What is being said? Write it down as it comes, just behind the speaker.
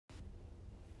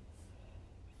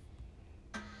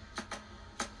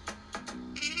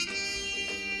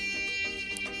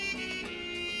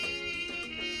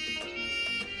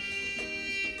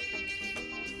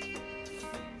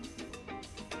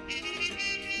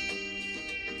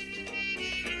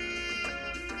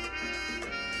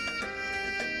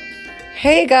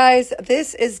Hey guys,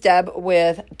 this is Deb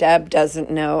with Deb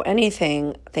Doesn't Know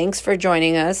Anything. Thanks for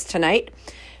joining us tonight.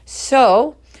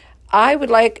 So, I would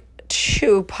like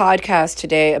to podcast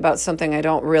today about something I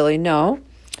don't really know,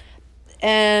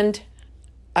 and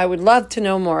I would love to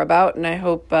know more about, and I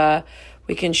hope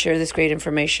we can share this great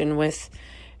information with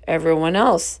everyone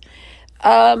else.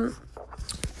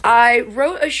 I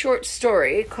wrote a short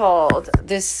story called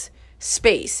This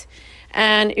Space.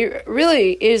 And it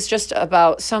really is just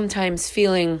about sometimes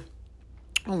feeling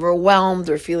overwhelmed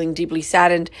or feeling deeply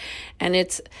saddened. And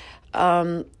it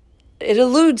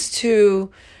alludes to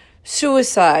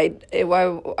suicide.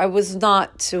 I was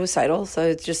not suicidal. So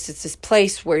it's this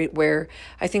place where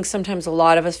I think sometimes a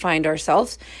lot of us find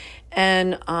ourselves.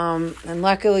 And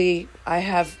luckily I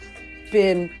have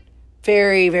been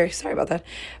very, very sorry about that.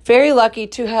 Very lucky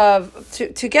to have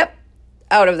to get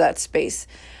out of that space.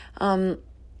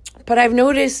 But I've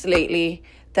noticed lately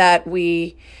that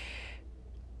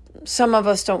some of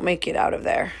us don't make it out of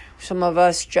there. Some of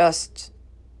us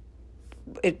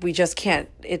we just can't.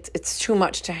 It's too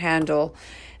much to handle.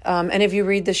 And if you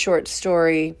read the short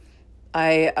story,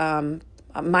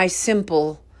 my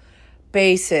simple,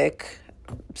 basic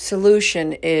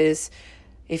solution is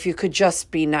if you could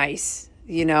just be nice,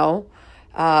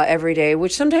 every day,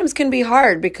 which sometimes can be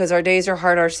hard because our days are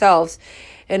hard ourselves.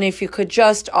 And if you could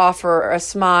just offer a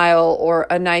smile or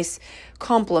a nice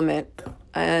compliment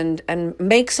and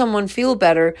make someone feel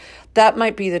better, that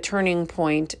might be the turning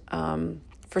point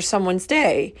for someone's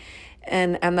day.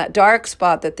 And that dark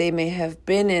spot that they may have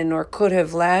been in or could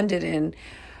have landed in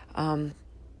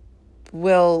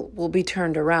will be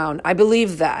turned around. I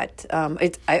believe that.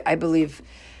 I believe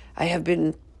I have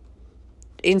been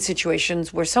in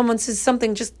situations where someone says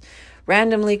something just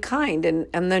randomly kind,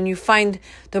 and then you find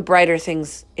the brighter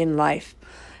things in life.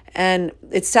 And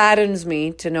it saddens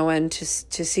me to no end to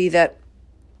see that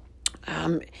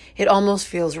it almost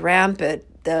feels rampant,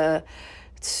 the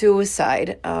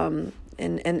suicide.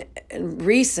 And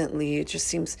recently it just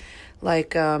seems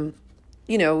like,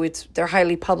 they're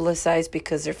highly publicized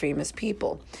because they're famous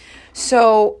people.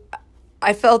 So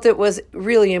I felt it was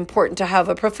really important to have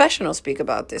a professional speak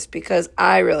about this because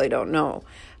I really don't know.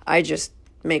 I just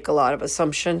make a lot of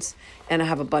assumptions and I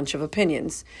have a bunch of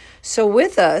opinions. So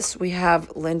with us, we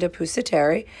have Linda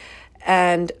Pusateri,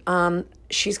 and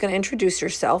she's going to introduce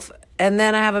herself. And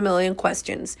then I have a million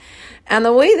questions. And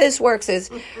the way this works is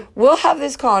we'll have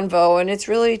this convo and it's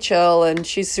really chill and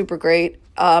she's super great.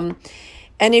 And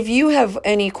if you have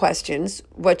any questions,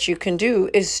 what you can do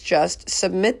is just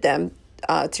submit them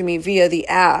to me via the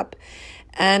app.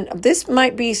 And this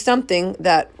might be something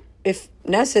that, if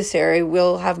necessary,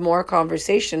 we'll have more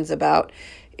conversations about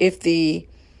if the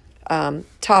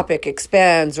topic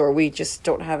expands or we just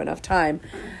don't have enough time.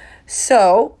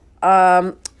 So,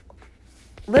 Linda,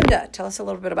 tell us a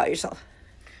little bit about yourself.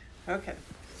 Okay.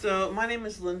 So my name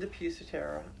is Linda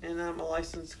Pusateri, and I'm a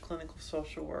licensed clinical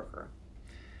social worker.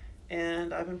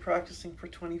 And I've been practicing for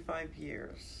 25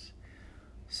 years.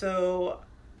 So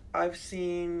I've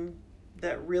seen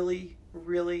that really,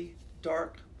 really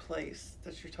dark place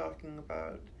that you're talking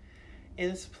about.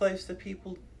 And it's a place that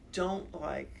people don't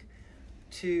like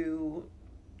to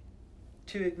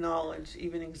acknowledge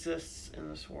even exists in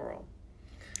this world.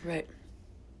 Right.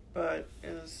 But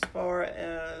as far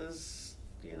as,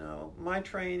 my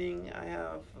training, I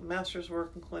have a master's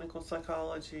work in clinical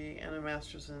psychology and a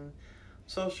master's in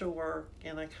social work,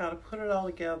 and I kind of put it all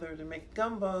together to make a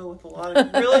gumbo with a lot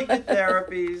of really good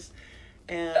therapies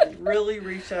and really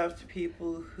reach out to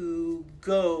people who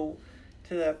go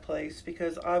to that place,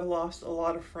 because I've lost a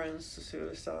lot of friends to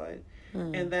suicide.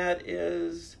 And that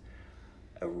is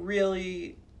a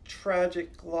really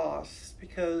tragic loss,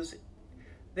 because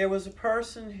there was a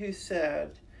person who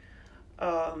said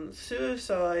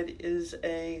suicide is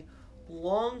a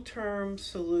long-term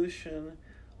solution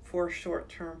for a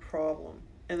short-term problem.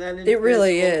 And it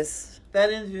really is.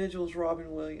 That individual is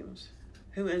Robin Williams,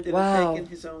 who ended up taking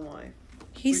his own life.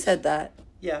 He said that.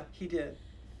 Yeah, he did.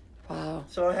 Wow.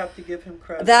 So I have to give him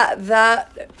credit.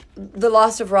 The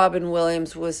loss of Robin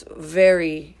Williams was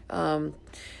very,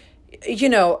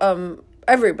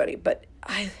 everybody, but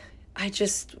I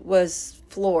just was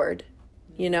floored,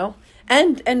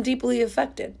 and deeply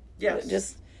affected.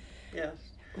 Yes. Yes.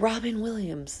 Robin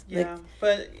Williams. Yeah,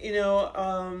 but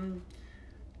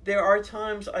there are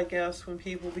times, I guess, when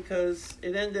people, because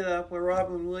it ended up where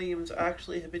Robin Williams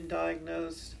actually had been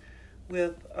diagnosed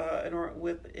with a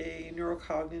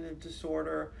neurocognitive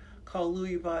disorder called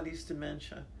Lewy bodies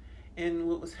dementia. And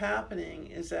what was happening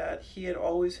is that he had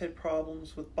always had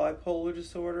problems with bipolar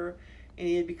disorder, and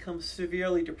he had become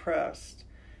severely depressed.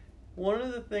 One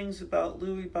of the things about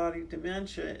Lewy body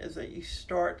dementia is that you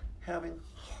start having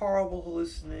horrible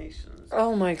hallucinations.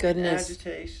 Oh my goodness.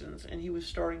 Agitations, and he was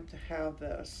starting to have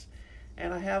this.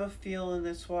 And I have a feeling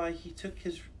that's why he took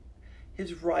his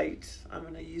right. I'm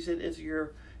going to use it as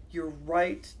your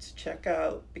right to check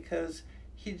out, because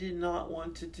he did not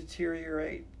want to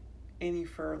deteriorate any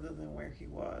further than where he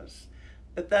was.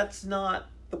 But that's not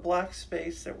the black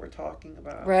space that we're talking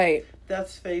about. Right.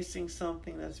 That's facing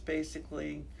something that's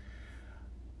basically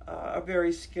a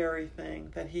very scary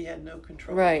thing that he had no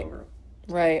control over.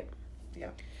 Right.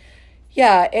 Yeah.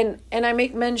 Yeah, and I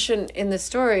make mention in the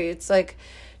story, it's like,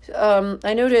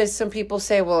 I noticed some people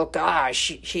say, well,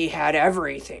 gosh, he had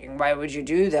everything. Why would you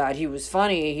do that? He was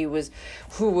funny.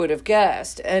 Who would have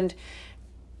guessed? And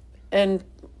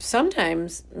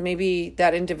sometimes maybe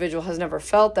that individual has never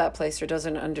felt that place or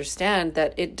doesn't understand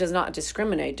that it does not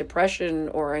discriminate. Depression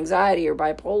or anxiety or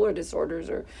bipolar disorders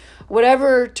or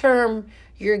whatever term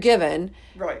you're given,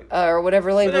 right, or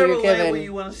whatever label you're given. Label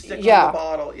you want to stick on the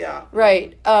bottle, yeah.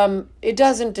 Right. It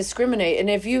doesn't discriminate. And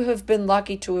if you have been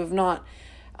lucky to have not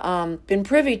been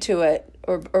privy to it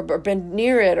or been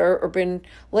near it or been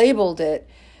labeled it,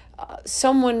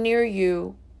 someone near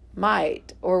you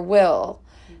might or will.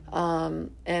 And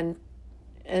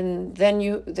then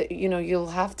you'll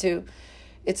have to,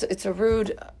 it's a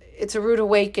rude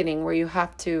awakening where you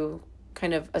have to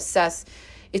kind of assess.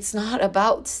 It's not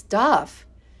about stuff.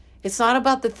 It's not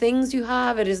about the things you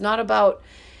have. It is not about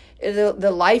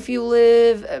the life you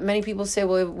live. Many people say,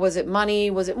 well, was it money?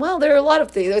 Well, there are a lot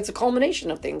of things. It's a culmination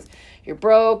of things. You're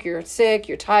broke, you're sick,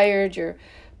 you're tired,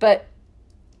 but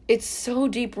it's so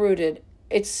deep rooted.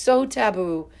 It's so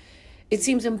taboo. It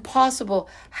seems impossible.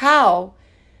 How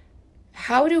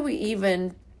do we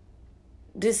even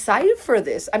decipher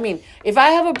this? I mean, if I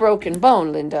have a broken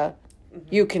bone, Linda,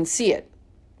 you can see it.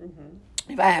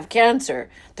 If I have cancer,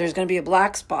 there's going to be a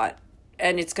black spot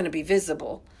and it's going to be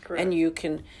visible. Correct. And you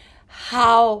can,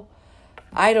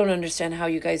 I don't understand how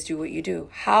you guys do what you do.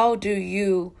 How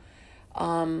does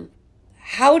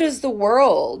the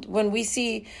world, when we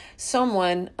see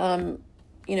someone,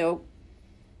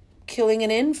 killing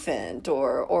an infant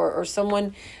or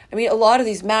someone, I mean, a lot of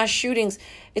these mass shootings,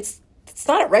 it's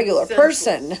not a regular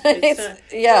person. Well,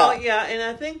 yeah, and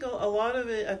I think a lot of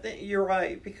it, I think you're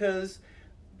right, because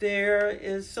there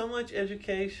is so much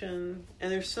education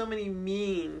and there's so many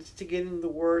means to getting the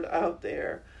word out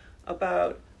there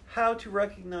about how to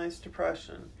recognize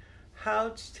depression, how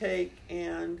to take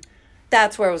and...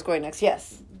 That's where I was going next,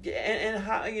 yes. And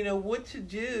how, what to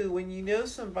do when you know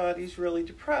somebody's really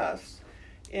depressed.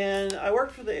 And I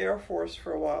worked for the Air Force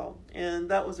for a while, and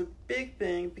that was a big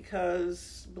thing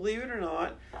because, believe it or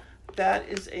not, that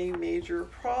is a major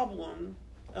problem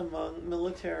among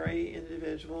military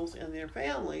individuals and their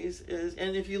families.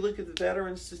 And if you look at the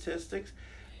veteran statistics,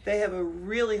 they have a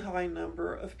really high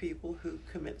number of people who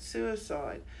commit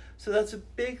suicide. So that's a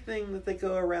big thing that they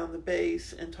go around the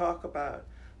base and talk about.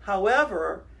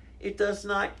 However, it does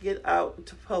not get out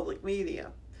into public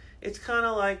media. It's kind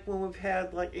of like when we've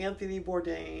had like Anthony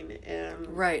Bourdain and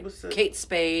Kate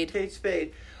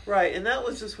Spade. Right, and that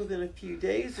was just within a few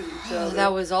days of each other.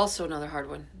 That was also another hard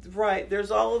one. Right,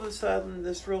 there's all of a sudden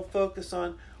this real focus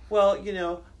on, well,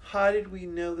 how did we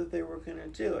know that they were going to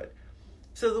do it?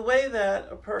 So the way that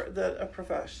a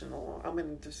professional, I'm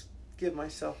going to just give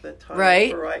myself that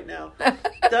title for right now,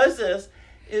 does this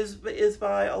is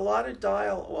by a lot of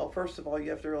dialogue. Well, first of all, you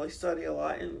have to really study a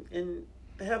lot and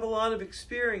have a lot of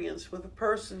experience with a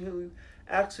person who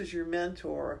acts as your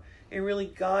mentor and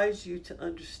really guides you to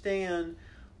understand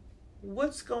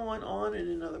what's going on in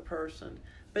another person.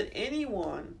 But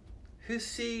anyone who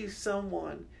sees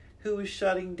someone who is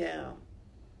shutting down,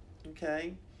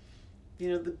 okay,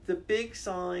 the big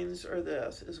signs are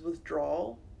this, is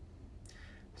withdrawal,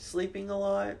 sleeping a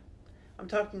lot. I'm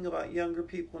talking about younger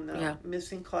people now,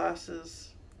 missing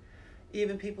classes,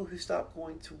 even people who stop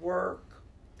going to work,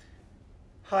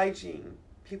 hygiene,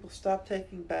 people stop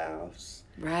taking baths.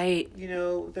 Right.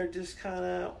 They're just kind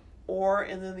of,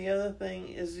 and then the other thing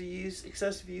is the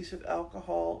excessive use of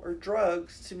alcohol or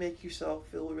drugs to make yourself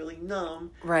feel really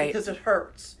numb. Right. Because it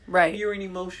hurts. Right. You're in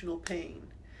emotional pain.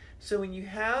 So when you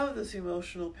have this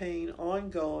emotional pain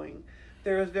ongoing,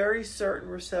 there are very certain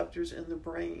receptors in the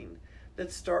brain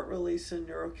that start releasing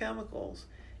neurochemicals.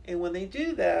 And when they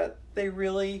do that, they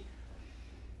really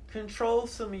control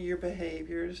some of your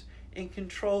behaviors and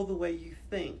control the way you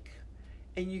think.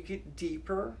 And you get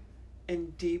deeper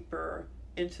and deeper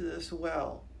into this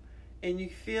well. And you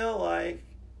feel like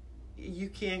you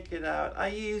can't get out. I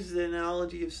use the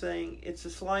analogy of saying it's a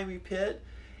slimy pit,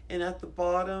 and at the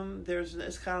bottom,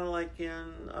 it's kind of like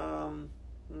in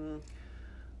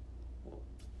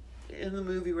in the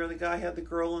movie where the guy had the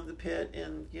girl in the pit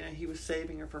and he was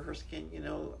saving her for her skin.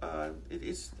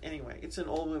 It's an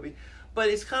old movie, but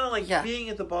it's kind of like being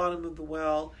at the bottom of the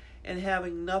well and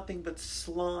having nothing but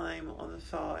slime on the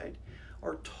side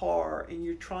or tar, and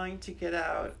you're trying to get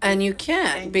out, and you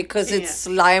can't because it's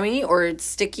slimy or it's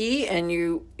sticky, and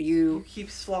you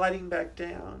keep sliding back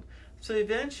down. So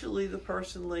eventually the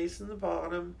person lays in the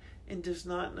bottom and does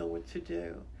not know what to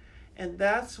do. And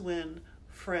that's when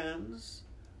friends,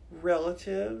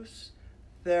 relatives,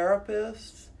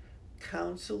 therapists,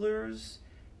 counselors,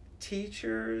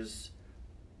 teachers,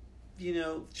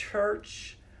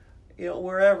 church,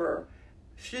 wherever,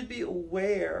 should be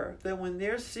aware that when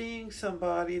they're seeing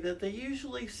somebody that they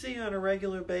usually see on a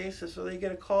regular basis, or they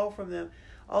get a call from them,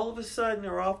 all of a sudden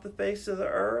they're off the face of the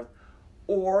earth,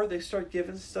 or they start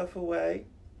giving stuff away,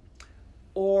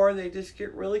 or they just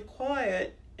get really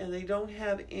quiet and they don't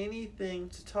have anything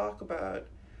to talk about.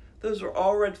 Those are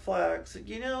all red flags.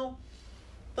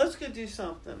 Let's go do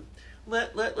something.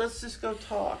 Let's just go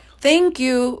talk. Thank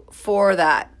you for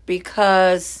that,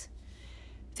 because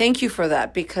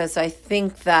I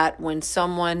think that when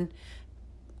someone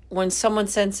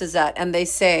senses that and they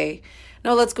say,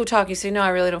 no, let's go talk, you say, no, I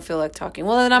really don't feel like talking.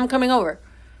 Well, then I'm coming over.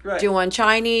 Right. Do you want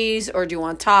Chinese, or do you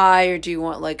want Thai, or do you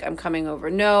want, I'm coming over?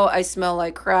 No, I smell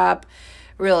like crap.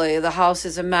 Really, the house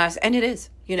is a mess. And it is,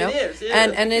 It is.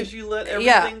 Because you let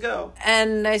everything go.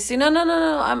 And I say, no,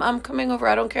 I'm coming over.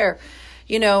 I don't care.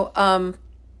 And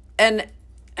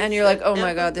you're like, oh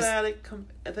my God, the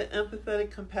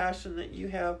empathetic compassion that you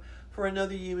have for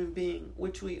another human being,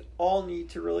 which we all need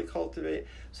to really cultivate,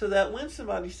 so that when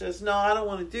somebody says, no, I don't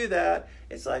want to do that,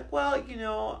 it's like, well,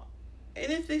 and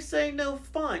if they say no,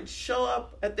 fine, show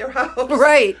up at their house.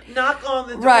 Right. Knock on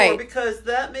the door. Right. Because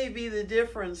that may be the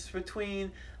difference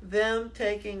between them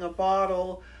taking a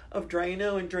bottle of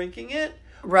Drano and drinking it.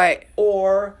 Right.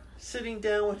 Or sitting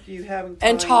down with you, having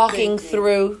time and talking thinking.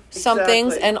 through some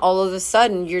things, and all of a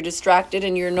sudden you're distracted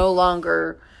and you're no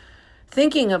longer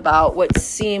thinking about what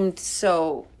seemed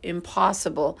so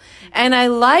impossible. And I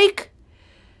like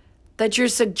that your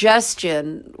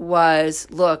suggestion was,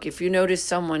 look, if you notice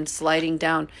someone sliding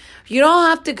down, you don't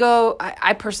have to go.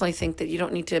 I personally think that you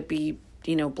don't need to be,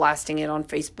 blasting it on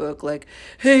Facebook like,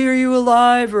 hey, are you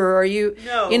alive, or are you,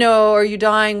 are you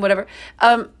dying, whatever.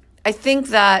 I think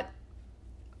that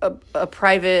a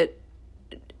private,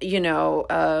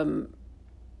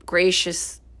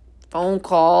 gracious phone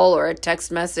call or a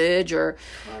text message or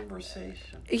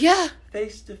conversation. Yeah.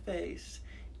 Face to face.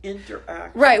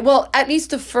 Interact. Right. Well, at least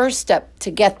the first step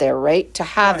to get there, right? To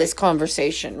have this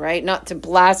conversation, right? Not to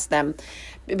blast them.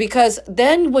 Because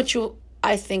then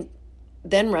I think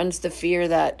runs the fear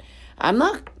that I'm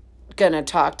not going to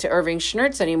talk to Irving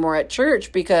Schnurtz anymore at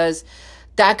church, because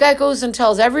that guy goes and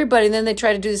tells everybody, and then they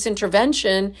try to do this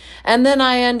intervention, and then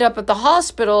I end up at the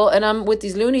hospital and I'm with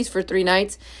these loonies for 3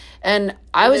 nights, and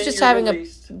I was just having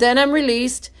then I'm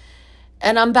released.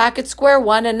 And I'm back at square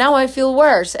one, and now I feel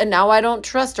worse. And now I don't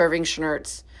trust Irving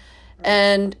Schnurtz. Right.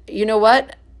 And you know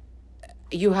what?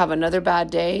 You have another bad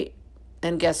day,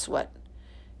 and guess what?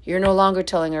 You're no longer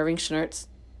telling Irving Schnurtz.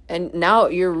 And now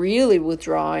you're really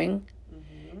withdrawing,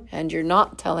 and you're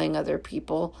not telling other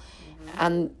people.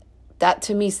 And that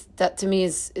to me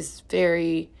is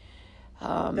very...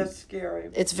 that's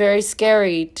scary. It's very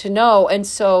scary to know. And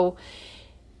so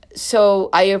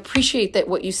I appreciate that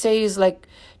what you say is like,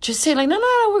 just say like, no,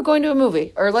 we're going to a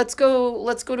movie, or let's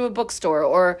go to a bookstore,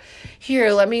 or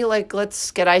here, let's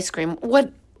get ice cream.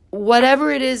 Whatever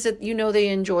it is that they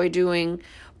enjoy doing,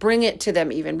 bring it to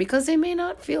them, even because they may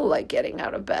not feel like getting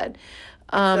out of bed.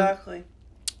 Exactly.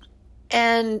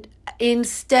 And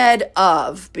instead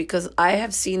of, because I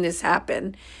have seen this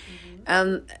happen,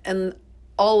 and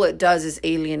all it does is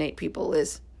alienate people,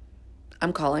 is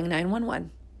I'm calling 911.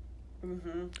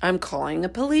 I'm calling the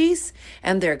police,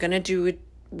 and they're going to do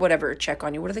whatever, check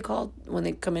on you. What are they called when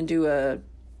they come and do to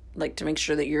make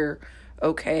sure that you're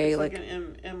okay? It's like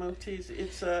an MOT.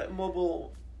 It's a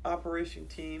mobile operation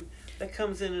team that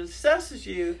comes in and assesses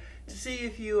you to see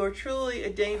if you are truly a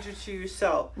danger to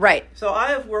yourself. Right. So I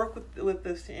have worked with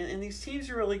this, and these teams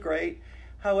are really great.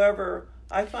 However,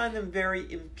 I find them very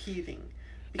impeding,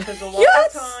 because a lot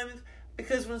of times,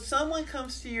 because when someone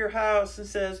comes to your house and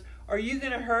says, are you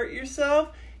going to hurt yourself?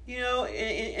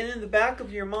 And in the back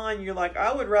of your mind, you're like,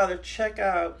 I would rather check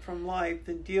out from life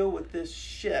than deal with this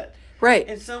shit. Right.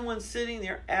 And someone's sitting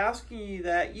there asking you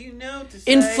that, to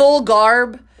say... in full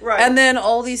garb. Right. And then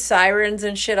all these sirens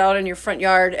and shit out in your front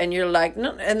yard, and you're like,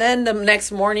 no. And then the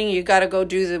next morning, you got to go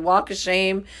do the walk of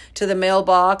shame to the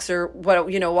mailbox, or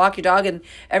walk your dog, and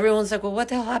everyone's like, well, what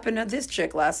the hell happened to this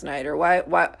chick last night? Or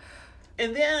why?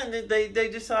 And then they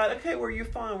decide, okay, well, you're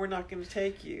fine. We're not going to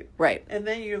take you. Right. And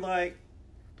then you're like,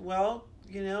 well,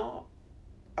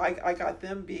 I got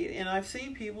them beat. And I've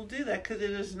seen people do that because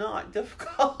it is not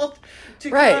difficult to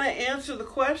Right. kind of answer the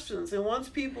questions. And once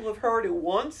people have heard it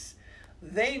once,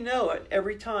 they know it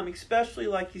every time. Especially,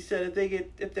 like you said,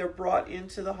 if they're brought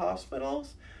into the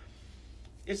hospitals,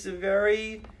 it's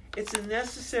a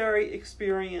necessary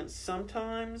experience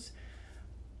sometimes,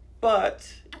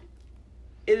 but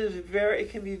it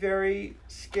can be very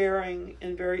scaring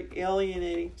and very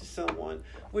alienating to someone,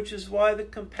 which is why the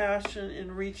compassion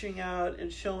and reaching out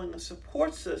and showing a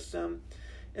support system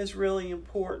is really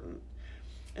important.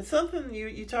 And something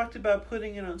you talked about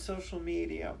putting it on social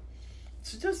media.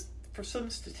 So just for some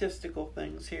statistical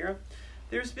things here,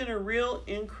 there's been a real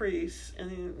increase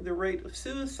in the rate of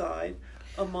suicide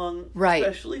among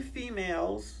especially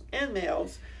females and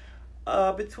males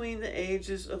between the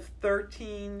ages of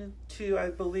 13 to, I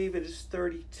believe it is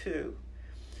 32.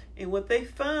 And what they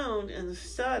found in the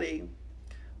study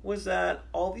was that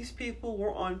all these people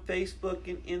were on Facebook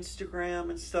and Instagram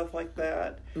and stuff like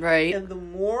that. Right. And the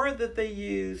more that they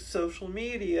use social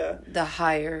media, the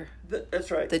higher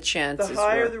that's right. the chances the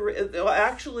higher were.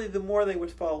 actually the more they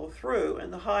would follow through,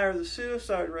 and the higher the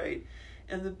suicide rate.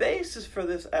 And the basis for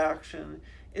this action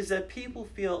is that people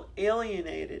feel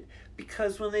alienated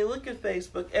because when they look at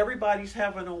Facebook, everybody's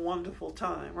having a wonderful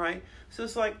time, right? So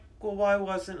it's like, well, why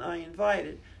wasn't I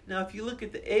invited? Now, if you look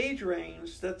at the age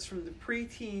range, that's from the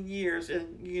preteen years,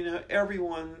 and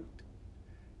everyone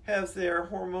has their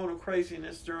hormonal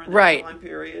craziness during that time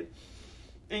period,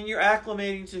 and you're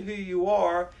acclimating to who you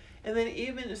are. And then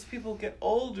even as people get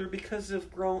older, because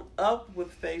they've grown up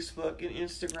with Facebook and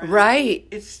Instagram,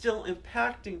 it's still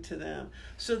impacting to them.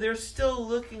 So they're still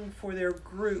looking for their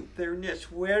group, their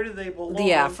niche. Where do they belong?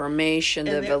 The affirmation,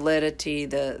 the validity,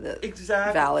 the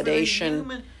validation. The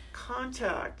human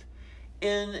contact.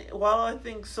 And while I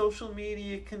think social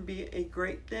media can be a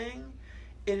great thing,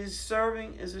 it is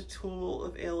serving as a tool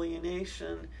of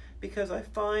alienation, because I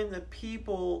find that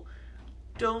people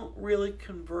don't really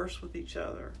converse with each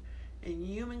other. And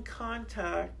human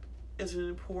contact is an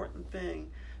important thing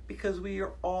because we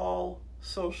are all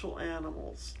social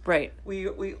animals. Right.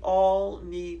 We all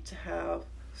need to have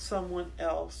someone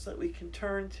else that we can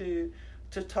turn to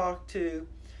talk to.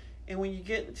 And when you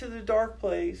get into the dark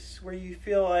place where you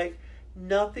feel like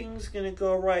nothing's going to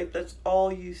go right, that's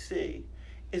all you see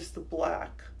is the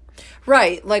black.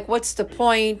 Right. Like, what's the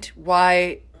point?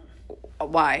 Why?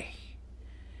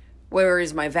 Where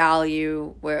is my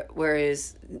value? Where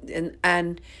is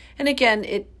and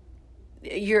again,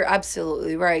 you're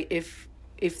absolutely right. If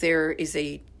there's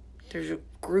a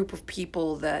group of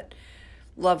people that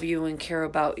love you and care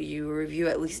about you, or if you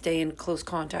at least stay in close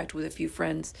contact with a few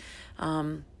friends,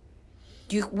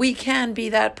 we can be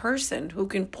that person who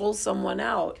can pull someone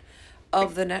out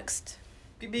of the next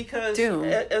because doom.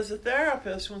 As a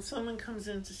therapist, when someone comes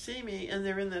in to see me and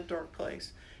they're in that dark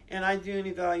place, and I do an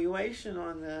evaluation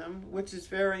on them, which is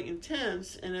very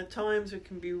intense, and at times it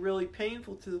can be really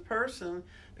painful to the person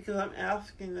because I'm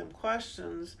asking them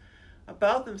questions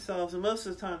about themselves, and most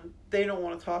of the time they don't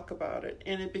want to talk about it.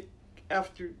 And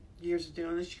after years of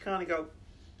doing this, you kind of go,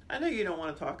 I know you don't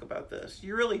want to talk about this.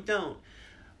 You really don't.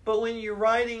 But when you're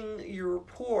writing your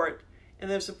report,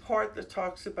 and there's a part that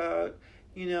talks about,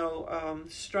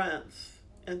 strengths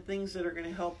and things that are going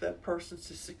to help that person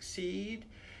to succeed,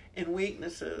 and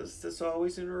weaknesses, that's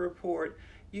always in a report,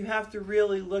 you have to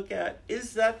really look at,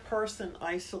 is that person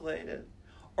isolated?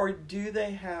 Or do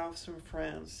they have some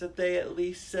friends that they at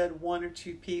least said one or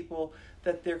two people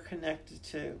that they're connected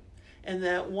to? And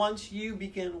that once you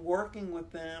begin working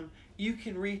with them, you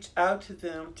can reach out to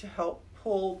them to help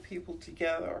pull people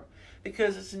together.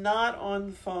 Because it's not on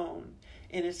the phone,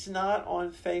 and it's not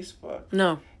on Facebook.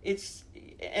 No.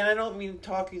 And I don't mean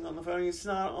talking on the phone, it's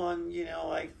not on,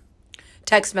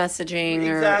 text messaging.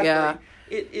 Exactly. Or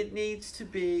It needs to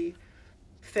be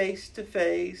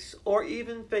face-to-face, or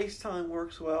even FaceTime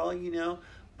works well,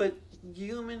 but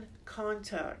human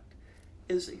contact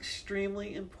is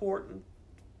extremely important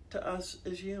to us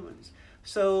as humans.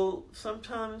 So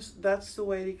sometimes that's the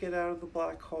way to get out of the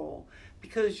black hole,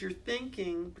 because your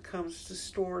thinking becomes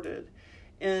distorted,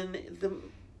 and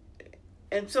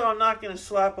so I'm not going to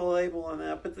slap a label on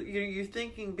that, but your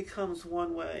thinking becomes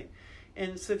one way.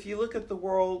 And so if you look at the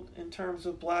world in terms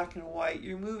of black and white,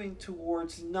 you're moving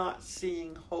towards not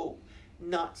seeing hope,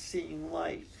 not seeing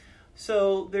light.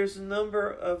 So there's a number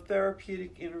of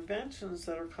therapeutic interventions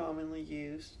that are commonly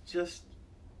used just,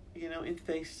 in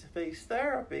face-to-face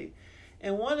therapy.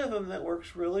 And one of them that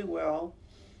works really well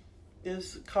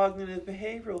is cognitive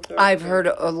behavioral therapy. I've heard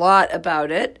a lot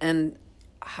about it, and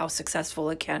how successful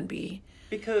it can be.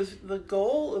 Because the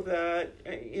goal of that,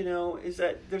 is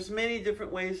that there's many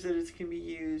different ways that it can be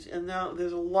used, and now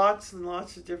there's lots and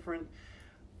lots of different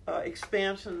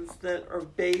expansions that are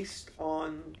based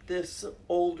on this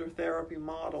older therapy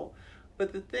model.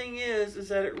 But the thing is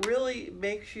that it really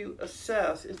makes you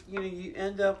assess. You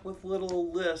end up with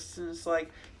little lists, and it's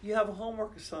like you have a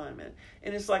homework assignment,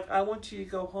 and it's like, I want you to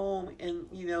go home and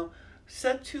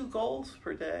set 2 goals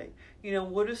per day.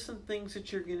 What are some things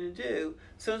that you're going to do?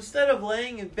 So instead of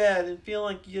laying in bed and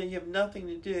feeling like you have nothing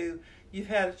to do, you've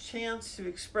had a chance to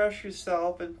express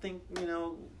yourself and think,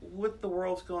 what the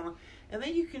world's going on. And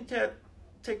then you can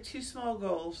take 2 small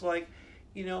goals, like,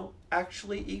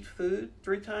 actually eat food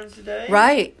 3 times a day.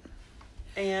 Right.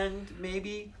 And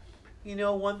maybe,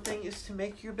 one thing is to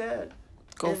make your bed.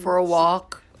 Go for a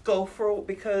walk.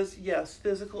 Because yes,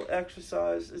 physical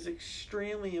exercise is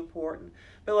extremely important.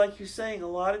 But like you're saying, a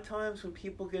lot of times when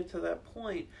people get to that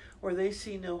point where they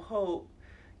see no hope,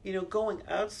 going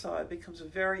outside becomes a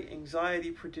very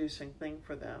anxiety producing thing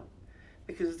for them,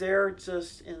 because they're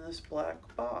just in this black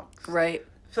box. Right.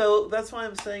 So that's why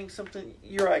I'm saying something.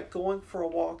 You're right. Going for a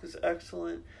walk is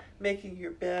excellent. Making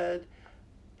your bed,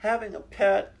 having a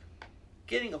pet,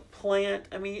 getting a plant.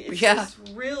 I mean, it's just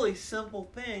really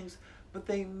simple things, but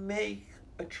they make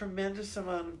a tremendous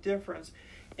amount of difference.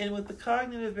 And with the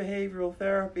cognitive behavioral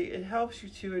therapy, it helps you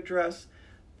to address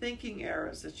thinking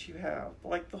errors that you have,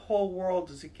 like the whole world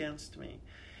is against me.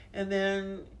 And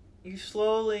then you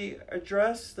slowly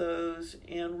address those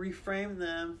and reframe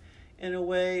them in a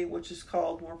way which is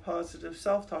called more positive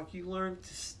self-talk. You learn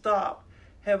to stop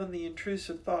having the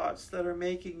intrusive thoughts that are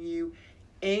making you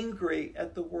angry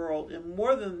at the world, and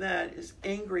more than that is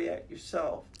angry at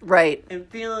yourself. Right. And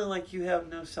feeling like you have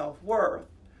no self-worth.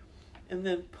 And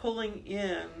then pulling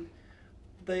in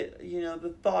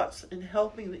the thoughts and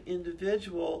helping the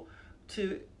individual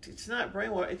it's not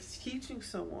brainwash, it's teaching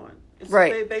someone. It's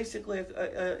basically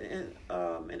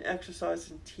an exercise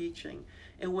in teaching.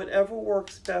 And whatever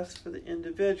works best for the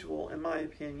individual, in my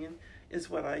opinion, is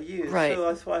what I use. Right. So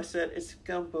that's why I said it's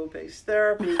gumbo-based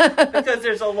therapy, because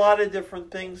there's a lot of different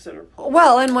things that are pulled.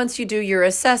 Well, and once you do your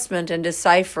assessment and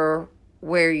decipher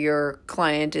where your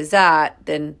client is at,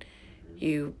 then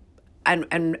you,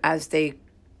 and as they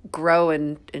grow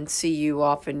and see you,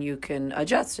 often you can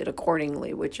adjust it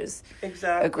accordingly, which is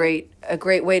exactly a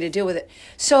great way to deal with it.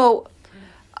 So,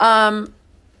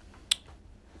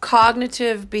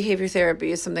 cognitive behavior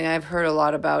therapy is something I've heard a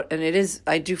lot about, and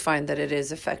I do find that it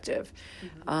is effective.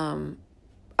 Mm-hmm.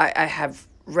 I have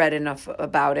read enough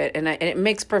about it, and it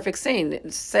makes perfect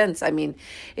sense. I mean,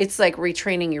 it's like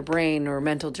retraining your brain or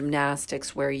mental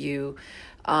gymnastics, where you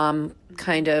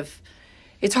kind of,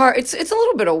 it's hard. It's a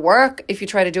little bit of work if you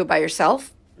try to do it by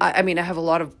yourself. I mean, I have a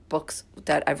lot of books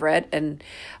that I've read, and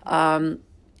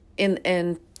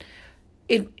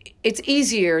it's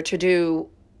easier to do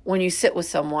when you sit with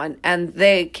someone and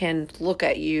they can look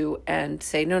at you and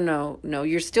say, no,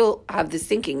 you still have this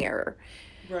thinking error.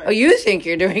 Right. Oh, you think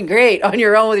you're doing great on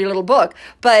your own with your little book.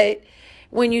 But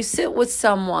when you sit with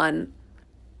someone,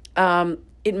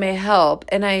 it may help.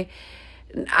 And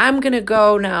I'm going to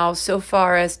go now so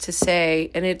far as to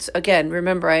say, and it's, again,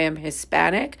 remember, I am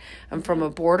Hispanic. I'm from a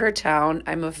border town.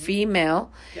 I'm a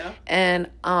female. Yeah. And,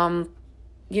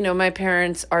 my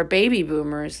parents are baby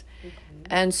boomers.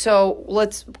 And so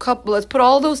let's put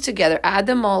all those together, add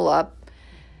them all up,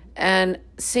 and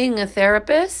seeing a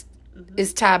therapist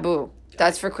is taboo.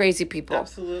 That's for crazy people.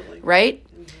 Absolutely. Right?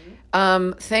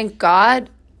 Mm-hmm. Thank God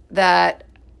that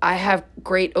I have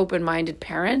great open-minded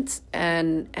parents,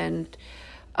 but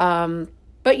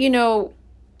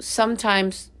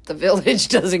sometimes the village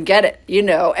doesn't get it,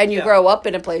 and you grow up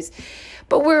in a place.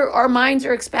 But our minds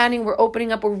are expanding, we're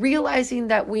opening up, we're realizing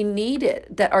that we need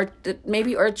it, that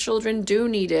maybe our children do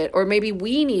need it, or maybe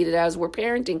we need it as we're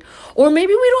parenting, or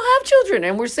maybe we don't have children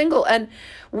and we're single and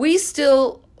we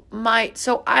still might.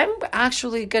 So I'm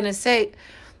actually going to say,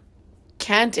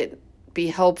 can't it be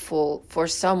helpful for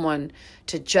someone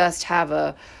to just have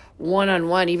a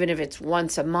one-on-one, even if it's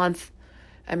once a month?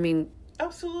 I mean,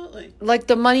 absolutely. Like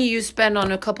the money you spend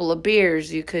on a couple of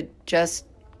beers, you could just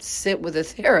sit with a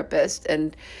therapist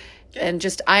and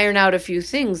just iron out a few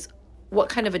things. What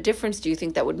kind of a difference do you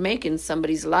think that would make in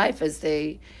somebody's life as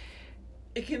they...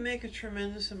 It can make a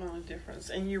tremendous amount of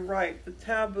difference. And you're right, the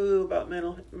taboo about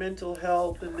mental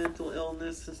health and mental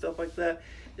illness and stuff like that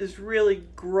is really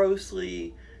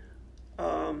grossly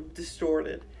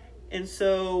distorted. And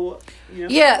so,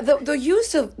 Yeah, the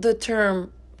use of the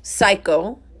term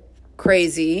psycho,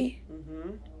 crazy,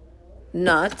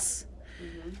 nuts,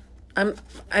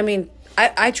 I mean,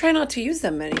 I try not to use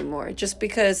them anymore just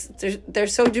because they're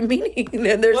so demeaning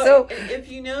and they're so.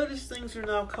 If you notice, things are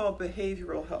now called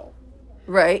behavioral health.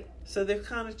 Right. So they've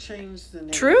kind of changed the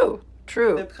name. True.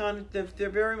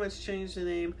 They've very much changed the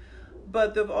name,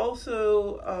 but they've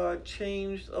also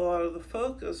changed a lot of the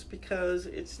focus because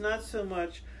it's not so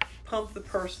much pump the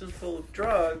person full of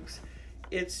drugs,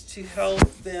 it's to help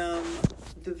them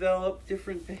develop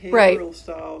different behavioral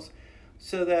styles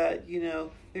so that,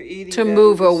 they're eating to better,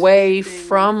 move away sleeping.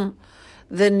 from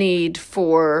the need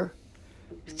for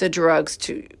the drugs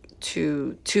to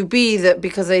be that,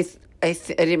 because I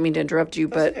didn't mean to interrupt you,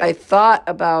 but okay. I thought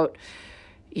about,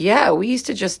 we used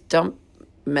to just dump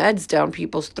meds down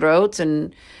people's throats,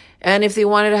 and if they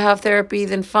wanted to have therapy,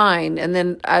 then fine. And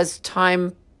then as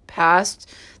time passed,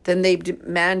 then they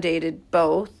mandated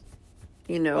both,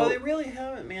 Well, they really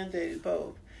haven't mandated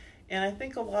both. And I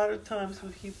think a lot of times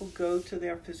when people go to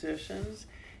their physicians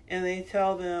and they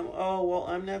tell them, oh, well,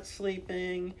 I'm not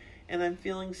sleeping and I'm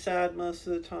feeling sad most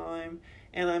of the time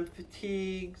and I'm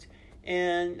fatigued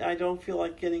and I don't feel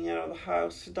like getting out of the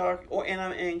house, and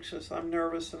I'm anxious, I'm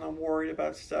nervous, and I'm worried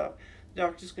about stuff, the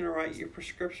doctor's going to write you a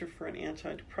prescription for an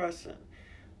antidepressant.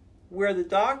 Where the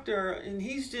doctor, and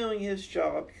he's doing his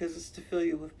job because it's to fill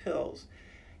you with pills.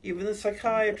 Even the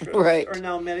psychiatrists are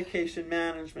now medication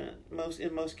management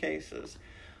in most cases.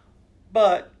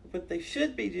 But what they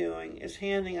should be doing is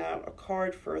handing out a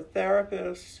card for a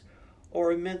therapist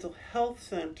or a mental health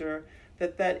center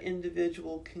that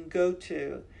individual can go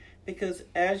to. Because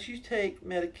as you take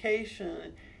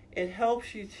medication, it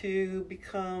helps you to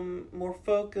become more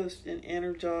focused and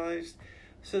energized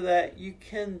so that you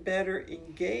can better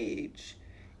engage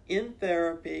in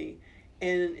therapy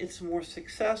and it's more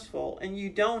successful. And you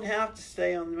don't have to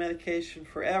stay on the medication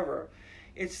forever.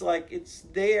 It's like it's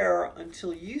there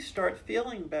until you start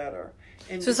feeling better.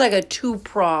 And so it's like a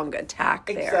two-pronged attack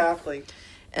there. Exactly.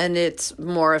 And it's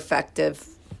more effective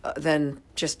than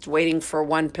just waiting for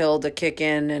one pill to kick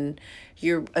in, and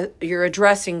you're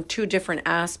addressing two different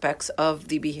aspects of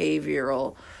the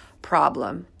behavioral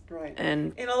problem. Right.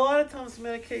 And a lot of times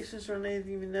medications are not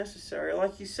even necessary.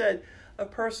 Like you said, a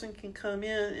person can come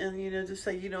in and, just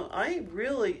say, I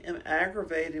really am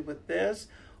aggravated with this,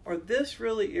 or this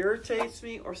really irritates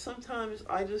me, or sometimes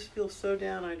I just feel so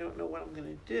down I don't know what I'm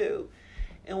going to do.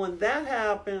 And when that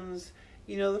happens,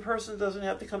 the person doesn't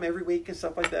have to come every week and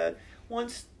stuff like that.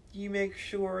 Once you make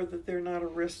sure that they're not a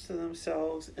risk to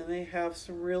themselves and they have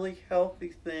some really healthy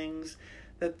things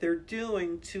that they're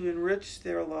doing to enrich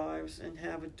their lives and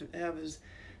have as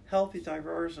healthy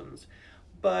diversions.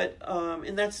 But,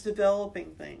 and that's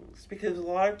developing things, because a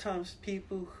lot of times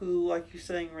people who, like you're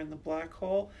saying, are in the black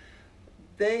hole,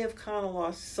 they have kind of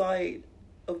lost sight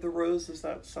of the roses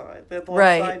outside. They've lost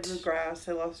sight of the grass.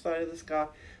 They lost sight of the sky.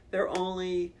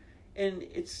 And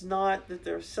it's not that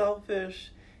they're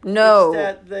selfish. No.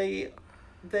 It's that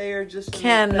they are just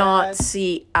cannot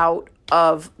see out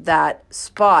of that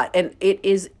spot. And it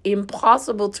is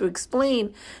impossible to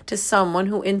explain to someone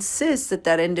who insists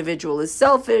that individual is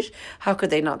selfish. How could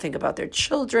they not think about their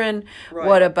children? Right.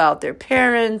 What about their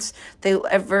parents? In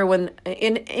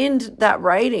that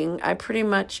writing, I pretty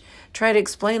much try to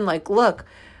explain, look,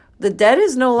 the dead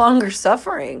is no longer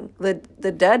suffering.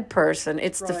 The dead person,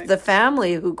 it's the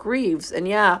family who grieves.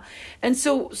 And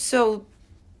so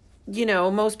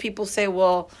most people say,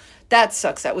 well, that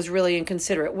sucks. That was really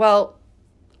inconsiderate. Well,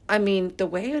 I mean, the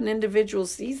way an individual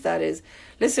sees that is,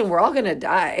 listen, we're all going to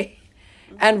die.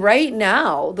 Mm-hmm. And right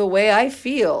now, the way I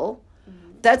feel,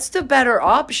 that's the better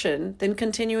option than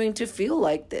continuing to feel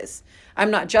like this.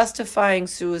 I'm not justifying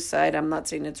suicide. I'm not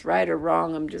saying it's right or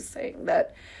wrong. I'm just saying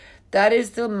that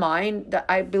is the mind. That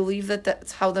I believe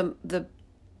that's how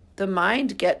the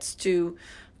mind gets to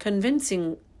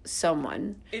convincing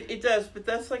someone. It does, but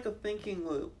that's like a thinking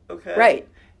loop, okay? Right.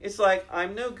 It's like,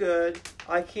 I'm no good,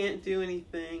 I can't do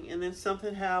anything, and then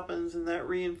something happens, and that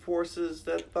reinforces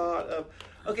that thought of,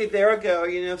 okay, there I go,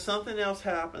 if something else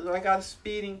happens, I got a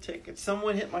speeding ticket,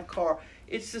 someone hit my car,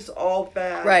 it's just all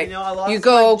bad. Right. I lost you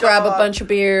go my grab job. a bunch of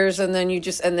beers, and then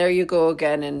and there you go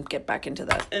again, and get back into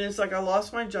that. And it's like, I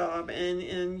lost my job, and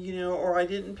or I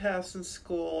didn't pass in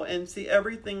school, and see,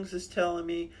 everything's just telling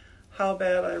me how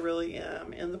bad I really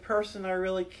am, and the person I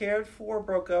really cared for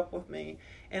broke up with me,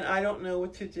 and I don't know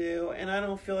what to do, and I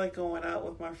don't feel like going out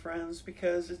with my friends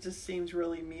because it just seems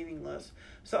really meaningless.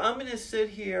 So I'm going to sit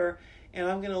here and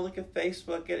I'm going to look at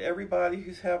Facebook at everybody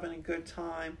who's having a good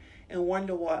time and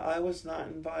wonder why I was not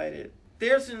invited.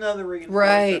 There's another reinforcer.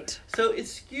 Right. So it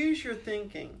skews your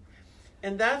thinking.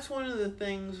 And that's one of the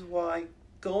things why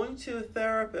going to a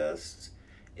therapist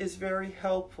is very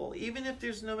helpful, even if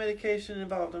there's no medication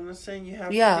involved. I'm not saying you have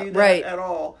to do that right. at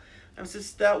all. I'm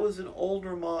just, that was an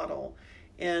older model.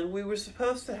 And we were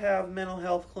supposed to have mental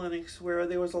health clinics where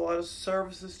there was a lot of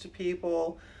services to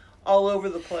people all over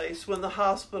the place when the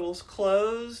hospitals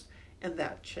closed, and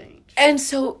that changed. And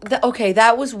so, okay,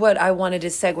 that was what I wanted to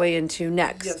segue into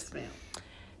next. Yes, ma'am.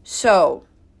 So,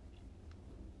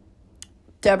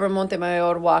 Deborah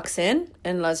Montemayor walks in,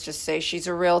 and let's just say she's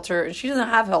a realtor, and she doesn't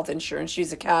have health insurance.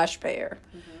 She's a cash payer,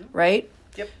 right?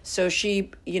 Yep. So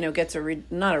she, gets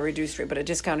not a reduced rate, but a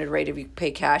discounted rate if you pay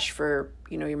cash for,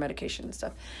 your medication and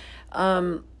stuff.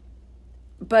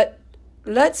 But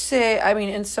let's say,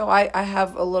 and so I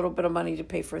have a little bit of money to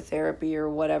pay for therapy or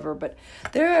whatever, but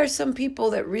there are some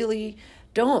people that really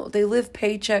don't. They live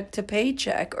paycheck to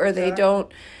paycheck, or they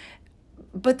don't,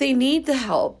 but they need the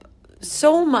help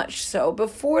so much so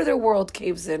before their world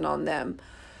caves in on them.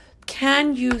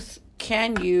 Can you,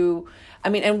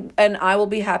 and I will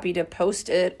be happy to post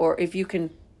it, or if you can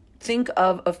think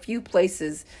of a few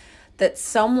places that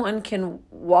someone can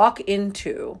walk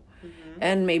into,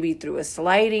 and maybe through a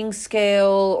sliding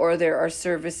scale, or there are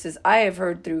services I have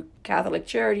heard through Catholic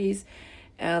Charities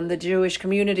and the Jewish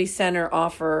Community Center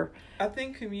offer. I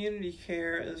think community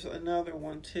care is another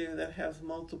one too that has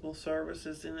multiple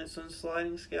services, and it's on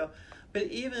sliding scale. But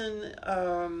even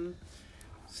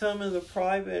some of the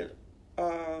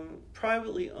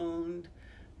privately owned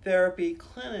therapy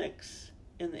clinics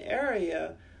in the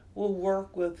area will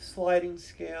work with sliding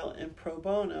scale and pro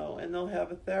bono, and they'll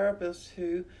have a therapist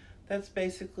who, that's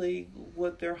basically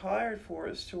what they're hired for,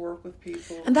 is to work with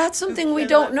people. And that's something we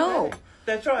don't know.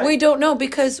 That's right. We don't know,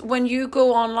 because when you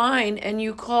go online and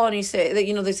you call and you say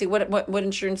that, they say, what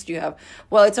insurance do you have?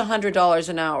 Well, it's $100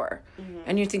 an hour.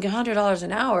 And you think $100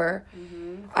 an hour,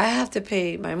 I have to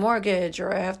pay my mortgage,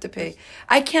 or I have to pay,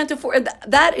 I can't afford.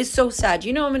 That is so sad.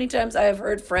 You know how many times I have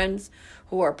heard friends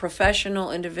who are professional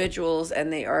individuals,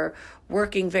 and they are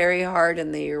working very hard,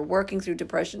 and they are working through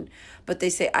depression, but they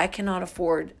say, I cannot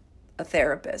afford a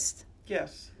therapist.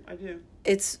 Yes, I do.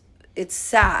 It's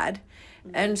sad.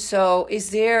 And so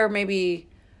is there maybe,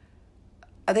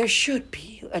 there should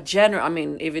be a general,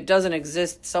 if it doesn't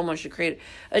exist, someone should create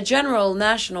a general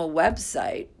national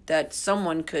website that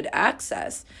someone could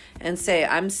access and say,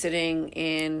 I'm sitting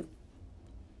in,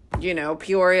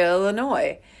 Peoria,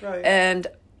 Illinois. Right. And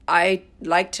I'd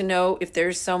like to know if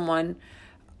there's someone,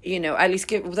 at least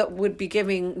that would be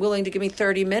willing to give me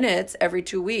 30 minutes every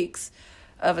 2 weeks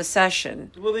of a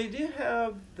session. Well, they do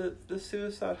have the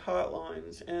suicide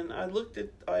hotlines, and I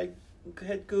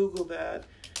had Googled that,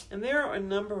 and there are a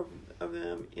number of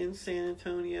them in San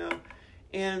Antonio,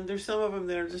 and there's some of them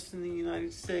that are just in the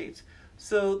United States.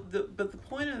 So, but the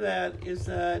point of that is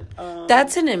that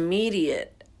that's an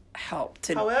immediate help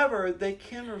to. However, they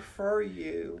can refer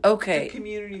you to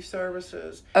community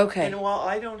services. Okay. And while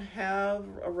I don't have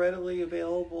a readily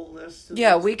available list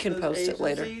of we can post it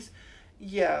later.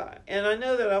 Yeah, and I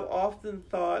know that I've often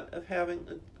thought of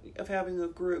having a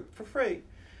group for free,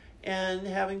 and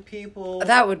having people.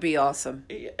 That would be awesome.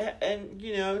 And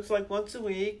it's like once a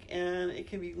week, and it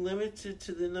can be limited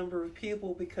to the number of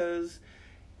people, because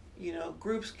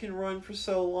groups can run for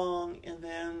so long, and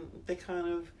then they kind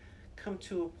of come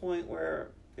to a point where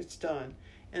it's done,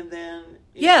 and then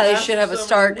they should have a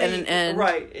start and an end,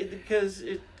 right? Because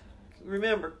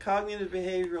remember, cognitive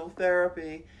behavioral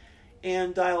therapy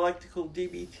and dialectical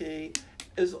DBT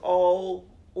is all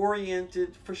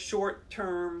oriented for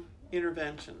short-term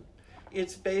intervention.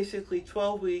 It's basically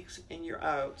 12 weeks and you're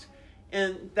out.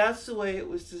 And that's the way it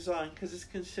was designed, because it's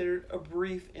considered a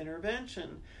brief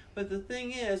intervention. But the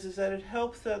thing is that it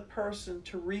helps that person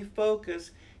to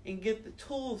refocus and get the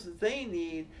tools that they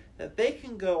need, that they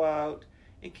can go out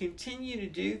and continue to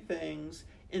do things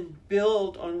and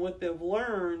build on what they've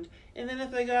learned. And then if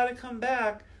they got to come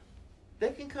back, they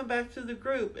can come back to the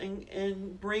group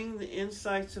and bring the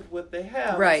insights of what they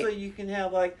have. Right. So you can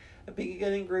have like a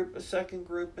beginning group, a second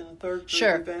group, and a third group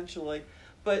eventually.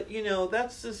 But,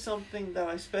 that's just something that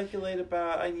I speculate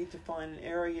about. I need to find an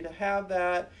area to have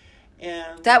that.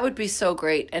 And that would be so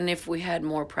great. And if we had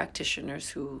more practitioners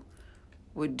who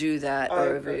would do that,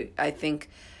 I think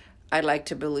I'd like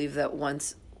to believe that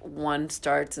once one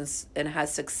starts and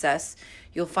has success,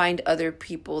 you'll find other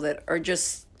people that are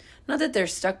just, not that they're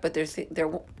stuck, but they're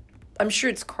I'm sure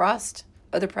it's crossed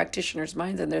other practitioners'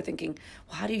 minds, and they're thinking,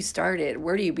 well, how do you start it?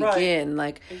 Where do you begin? Right.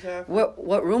 Like, exactly.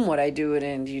 What room would I do it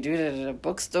in? Do you do it at a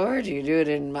bookstore? Do you do it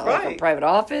in like a private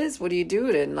office? What do you do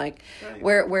it in? Like,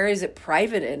 where is it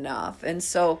private enough? And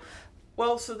so,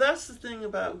 well, so that's the thing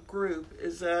about group,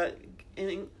 is that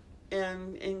in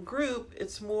group,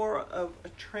 it's more of a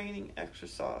training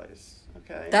exercise.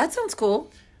 Okay, that sounds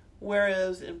cool.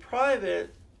 Whereas in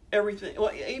private, everything,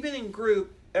 well, even in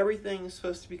group, everything is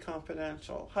supposed to be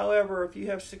confidential. However, if you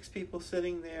have 6 people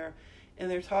sitting there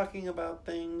and they're talking about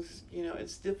things,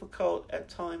 it's difficult at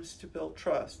times to build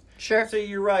trust. Sure. So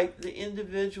you're right. The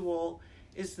individual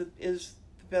is the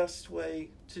best way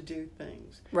to do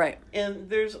things. Right. And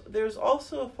there's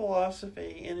also a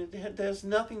philosophy, and it has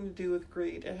nothing to do with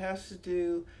greed. It has to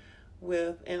do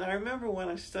with, and I remember when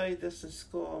I studied this in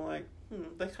school, I'm like,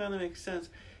 that kind of makes sense.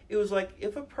 It was like,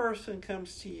 if a person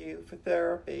comes to you for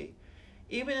therapy,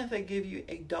 even if they give you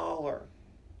 $1,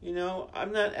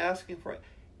 I'm not asking for it.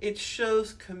 It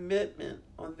shows commitment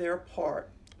on their part.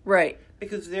 Right.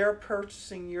 Because they're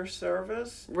purchasing your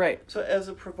service. Right. So as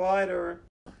a provider.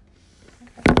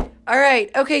 All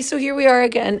right. Okay, so here we are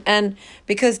again. And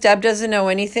because Deb doesn't know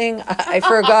anything, I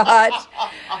forgot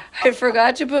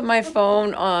to put my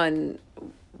phone on.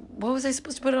 What was I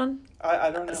supposed to put it on?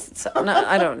 I don't know.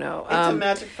 I don't know. It's a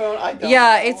magic phone. I don't know.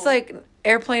 Yeah, it's like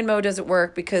airplane mode doesn't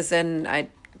work because then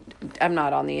I'm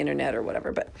not on the internet or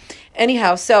whatever. But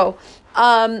anyhow, so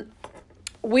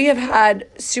we have had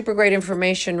super great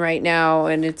information right now,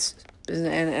 and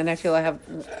and I feel I have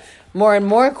more and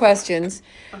more questions.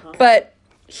 Uh-huh. But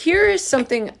here is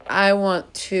something I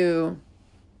want to.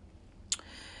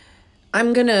 I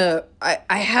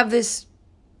have this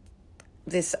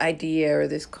idea or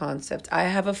this concept. I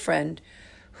have a friend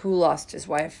who lost his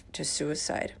wife to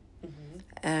suicide. Mm-hmm.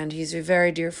 And he's a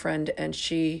very dear friend, and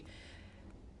she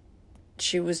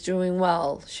was doing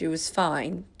well. She was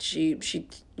fine. She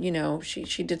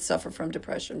did suffer from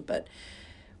depression, but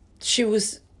she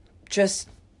was just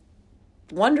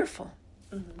wonderful.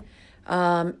 Mm-hmm.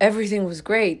 Everything was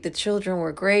great. The children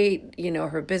were great.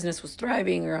 Her business was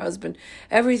thriving, her husband,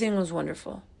 everything was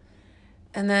wonderful.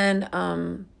 And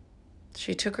then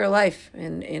she took her life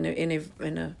in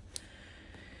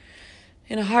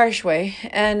a harsh way,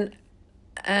 and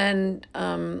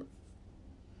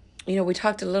we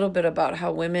talked a little bit about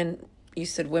how women. You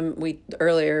said women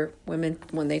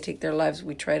when they take their lives,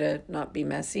 we try to not be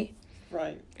messy,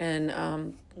 right?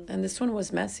 And this one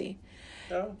was messy,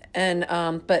 oh. And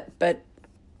but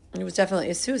it was definitely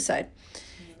a suicide,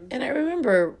 mm-hmm. And I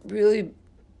remember really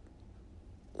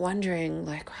wondering,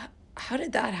 like, how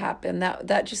did that happen?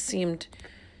 That just seemed,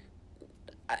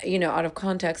 out of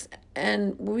context.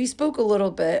 And we spoke a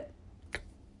little bit,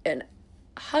 and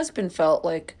husband felt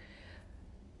like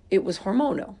it was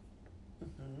hormonal.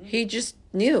 Mm-hmm. He just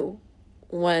knew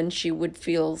when she would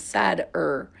feel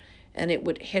sadder, and it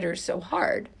would hit her so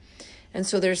hard. And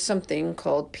so there's something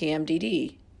called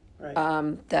PMDD,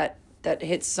 right. That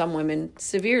hits some women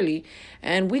severely,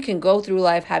 and we can go through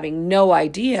life having no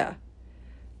idea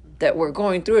that we're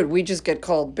going through it. We just get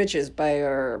called bitches by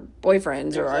our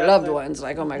boyfriends or our loved ones,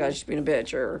 like, oh my God, she's being a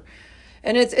bitch,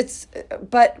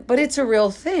 but it's a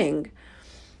real thing.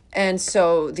 And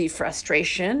so the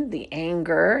frustration, the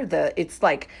anger, it's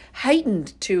like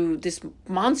heightened to this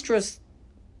monstrous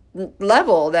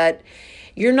level that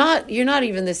you're not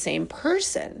even the same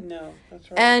person. No, that's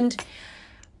right.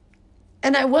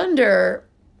 And I wonder,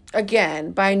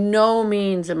 again, by no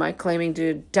means am I claiming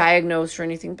to diagnose or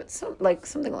anything, but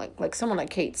something like someone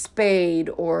like Kate Spade,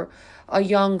 or a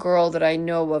young girl that I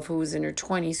know of who was in her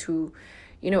 20s who,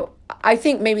 I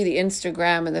think maybe the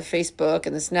Instagram and the Facebook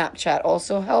and the Snapchat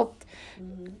also helped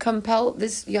compel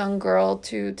this young girl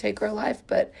to take her life.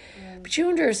 But you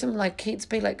wonder, someone like Kate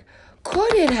Spade, like,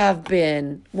 could it have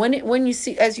been when you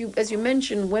see, as you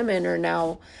mentioned, women are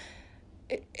now,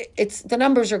 it's the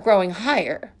numbers are growing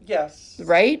higher. Yes.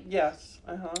 Right? Yes.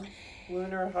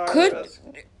 Women are higher.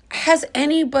 Has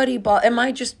anybody am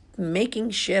I just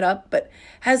making shit up, but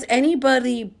has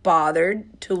anybody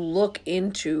bothered to look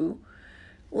into,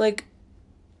 like,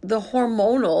 the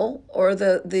hormonal or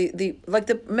the like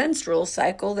the menstrual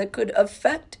cycle that could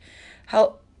affect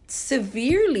how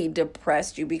severely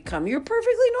depressed you become? You're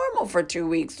perfectly normal for 2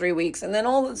 weeks, 3 weeks, and then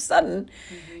all of a sudden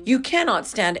you cannot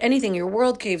stand anything. Your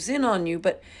world caves in on you.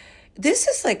 But this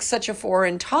is like such a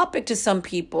foreign topic to some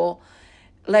people.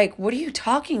 Like, what are you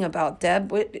talking about,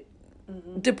 Deb?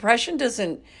 Depression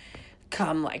doesn't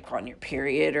come like on your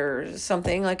period or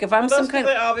something. Like, if I'm some kind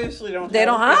of, they obviously don't. They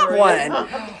don't have one,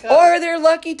 or they're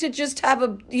lucky to just have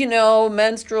a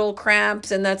menstrual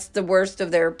cramps, and that's the worst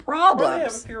of their problems. Or they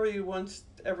have a period once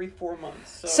every 4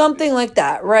 months. So something like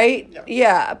that, right?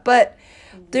 Yeah. But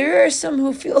there are some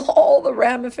who feel all the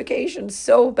ramifications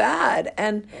so bad,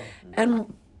 and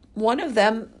one of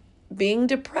them being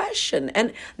depression.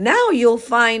 And now you will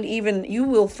find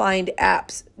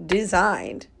apps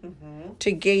designed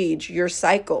to gauge your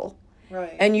cycle.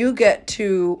 Right. And you get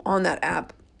to, on that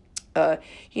app,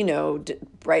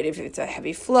 right, if it's a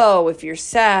heavy flow, if you're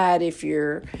sad, if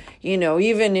you're,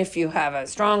 even if you have a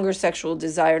stronger sexual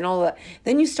desire and all that,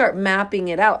 then you start mapping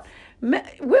it out.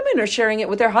 Women are sharing it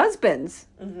with their husbands.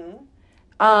 Mm-hmm.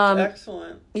 That's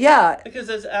excellent. Yeah. Because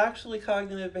it's actually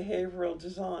cognitive behavioral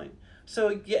design.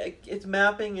 So yeah, it's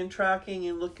mapping and tracking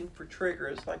and looking for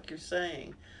triggers, like you're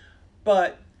saying.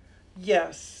 But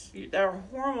yes, our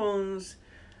hormones,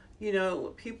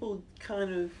 people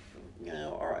kind of,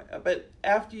 are, but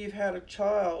after you've had a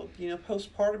child,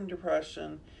 postpartum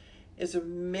depression is a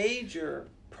major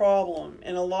problem.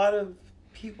 And a lot of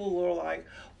people are like,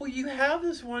 well, you have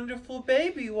this wonderful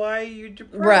baby. Why are you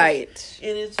depressed? Right.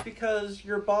 And it's because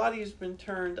your body's been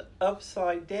turned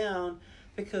upside down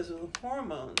because of the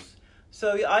hormones.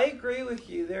 So I agree with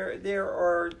you. There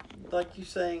are, like you're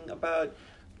saying, about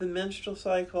the menstrual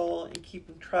cycle and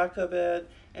keeping track of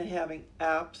it and having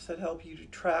apps that help you to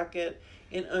track it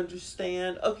and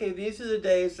understand, okay, these are the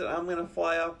days that I'm going to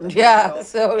fly off the handle.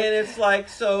 So, and it's like,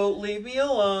 so leave me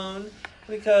alone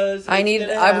because I'm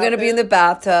going to be in the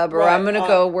bathtub, or right, I'm going to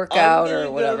go work out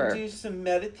or whatever. I'm going to go do some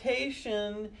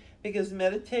meditation, because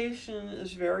meditation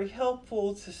is very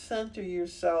helpful to center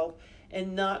yourself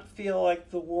and not feel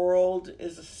like the world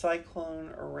is a cyclone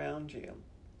around you.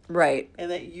 Right.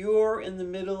 And that you're in the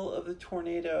middle of the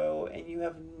tornado and you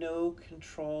have no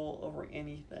control over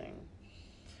anything.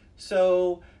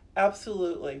 So,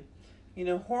 absolutely.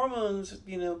 Hormones,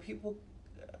 people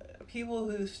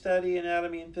who study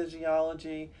anatomy and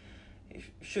physiology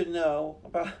should know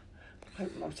about,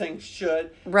 I'm saying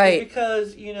should. Right.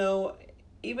 Because,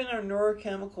 even our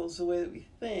neurochemicals, the way that we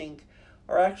think,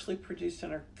 are actually produced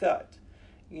in our gut.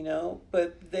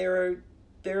 But they're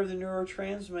the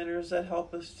neurotransmitters that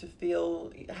help us to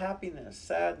feel happiness,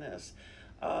 sadness.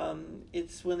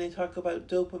 It's when they talk about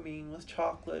dopamine with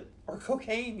chocolate or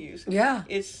cocaine use. Yeah.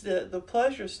 It's the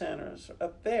pleasure centers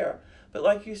up there. But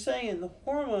like you're saying, the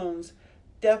hormones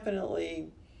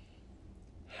definitely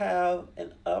have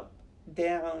an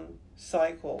up-down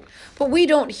cycle. But we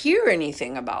don't hear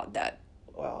anything about that.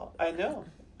 Well, I know.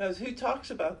 Because who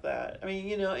talks about that? I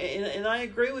mean, and I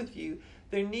agree with you.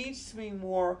 There needs to be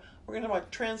more, we're going to have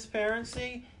like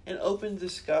transparency and open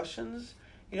discussions.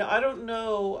 I don't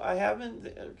know, I haven't,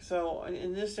 so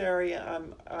in this area,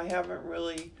 I haven't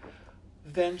really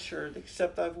ventured,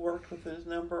 except I've worked with a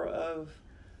number of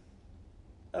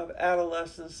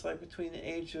adolescents, like between the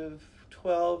age of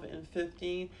 12 and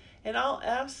 15, and I'll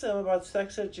ask them about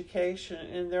sex education,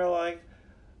 and they're like,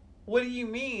 what do you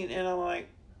mean? And I'm like,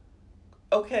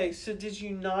 okay, so did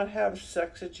you not have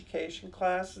sex education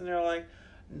class? And they're like,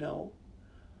 no.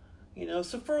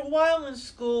 So for a while in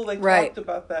school, they talked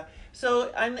about that.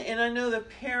 So, I know that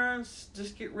parents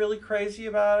just get really crazy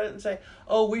about it and say,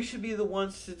 oh, we should be the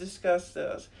ones to discuss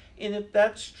this. And if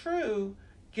that's true,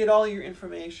 get all your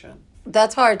information.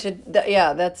 That's hard to,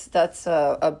 that's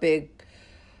a big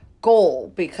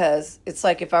goal, because it's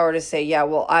like if I were to say, yeah,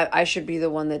 well, I should be the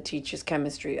one that teaches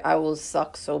chemistry. I will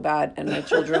suck so bad and my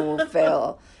children will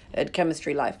fail at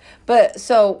chemistry life. But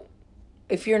so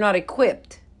if you're not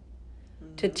equipped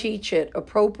to teach it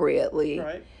appropriately,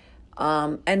 right,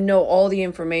 and know all the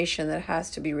information that has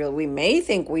to be real. We may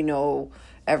think we know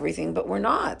everything, but we're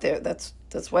not. That's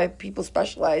why people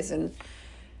specialize in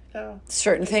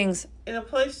certain things. And a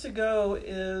place to go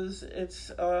is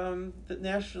the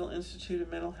National Institute of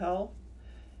Mental Health,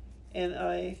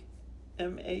 NIMH.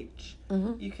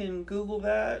 Mm-hmm. You can Google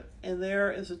that, and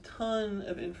there is a ton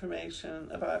of information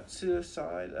about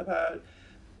suicide, about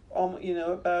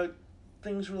about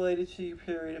things related to your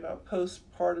period, about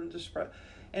postpartum depression.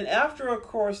 And after, of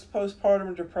course,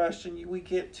 postpartum depression, we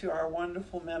get to our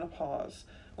wonderful menopause,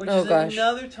 which is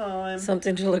another time.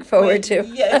 Something to look forward to.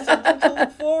 Yeah, something to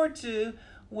look forward to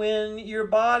when your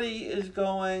body is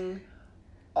going,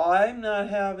 I'm not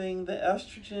having the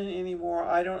estrogen anymore.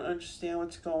 I don't understand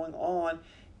what's going on.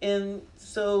 And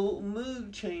so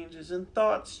mood changes and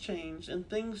thoughts change and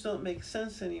things don't make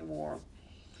sense anymore.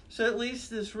 So at least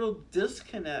this real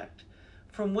disconnect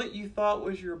from what you thought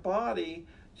was your body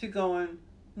to going,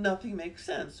 nothing makes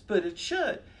sense, but it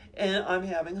should. And I'm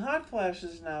having hot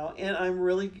flashes now, and I'm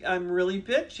really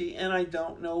bitchy, and I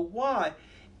don't know why.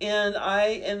 And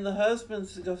the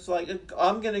husband's just like,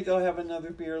 I'm going to go have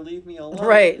another beer, leave me alone.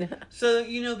 Right. So,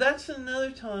 that's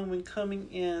another time when coming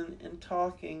in and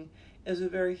talking is a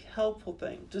very helpful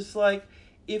thing. Just like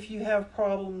if you have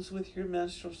problems with your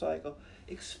menstrual cycle,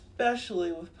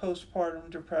 especially with postpartum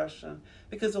depression,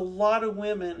 because a lot of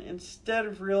women, instead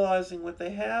of realizing what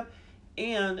they have,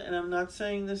 and I'm not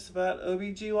saying this about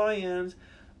OBGYNs,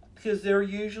 because they're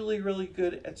usually really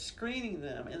good at screening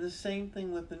them, and the same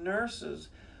thing with the nurses,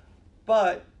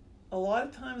 but a lot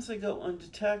of times they go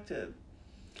undetected.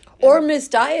 Or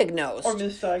misdiagnosed. Or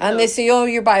misdiagnosed. And they say, "Oh,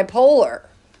 you're bipolar."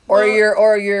 Or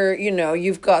Well, you're,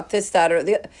 you've got this, that, or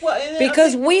the. Well, and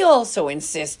Because we also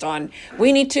insist on,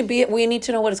 we need to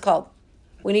know what it's called.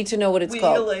 We need to know what it's we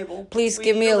called. need a label. Please We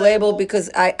give need me a a label label. because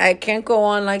I can't go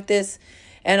on like this,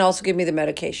 and also give me the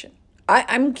medication.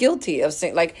 I'm guilty of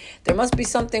saying, like, there must be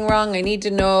something wrong. I need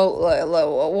to know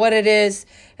what it is,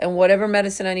 and whatever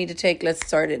medicine I need to take, let's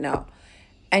start it now.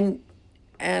 And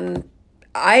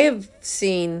I have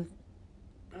seen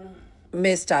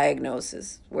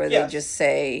misdiagnosis where they Yes. just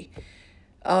say,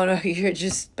 "Oh no, you're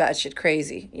just batshit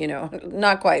crazy."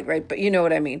 Not quite right, but you know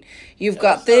what I mean. You've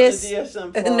got It's this.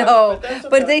 not the DSM-5, No, but that's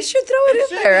but okay. they should throw It it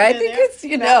should in there. be I in think there. it's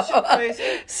Batshit crazy.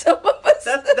 some of us.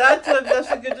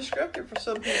 That's a good descriptor for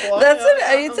some people.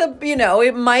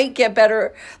 It might get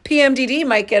better. PMDD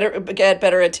might get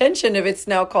better attention if it's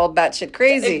now called batshit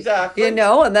crazy. Exactly. And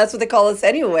that's what they call us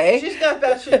anyway. She's not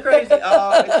batshit crazy.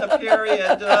 Oh, it's a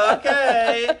period.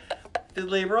 Okay, just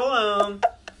leave her alone.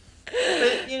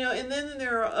 But and then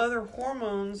there are other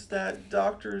hormones that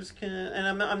doctors can, and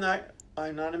I'm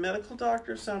not a medical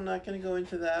doctor, so I'm not going to go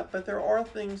into that. But there are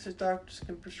things that doctors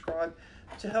can prescribe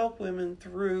to help women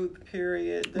through the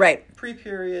period, Right.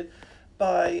 pre-period,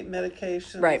 by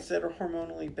medications Right. that are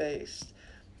hormonally based.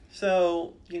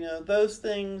 So those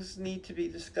things need to be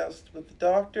discussed with the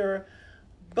doctor.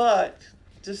 But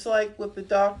just like with the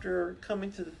doctor,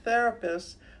 coming to the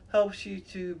therapist helps you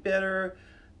to better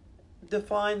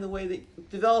define the way that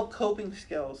develop coping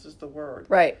skills is the word.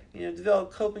 Right.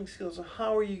 Develop coping skills. So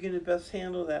how are you going to best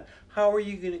handle that? How are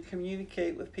you going to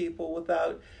communicate with people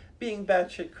without being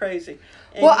batshit crazy?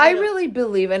 And, Well, I really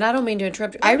believe, and I don't mean to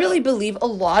interrupt you, I No. really believe a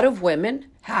lot of women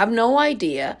have no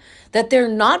idea that they're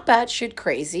not batshit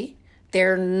crazy.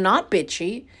 They're not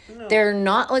bitchy. No. They're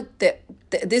not like that.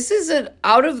 This is an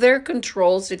out of their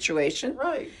control situation.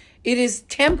 Right. It is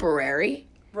temporary,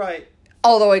 Right.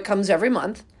 although it comes every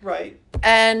month. Right.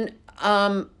 And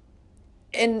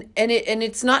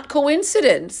it's not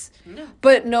coincidence. No.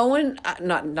 But no one,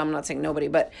 I'm not saying nobody,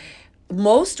 but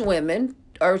most women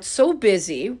are so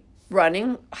busy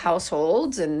running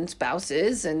households and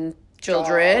spouses and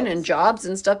children and jobs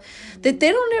and stuff that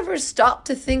they don't ever stop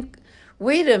to think,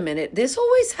 wait a minute, this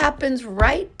always happens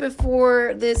right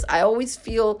before this. I always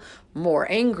feel more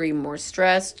angry, more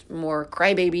stressed, more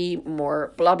crybaby,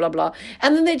 more blah, blah, blah.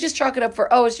 And then they just chalk it up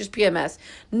for, oh, it's just PMS.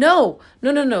 No.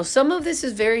 Some of this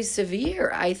is very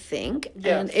severe, I think.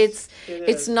 Yes, and it's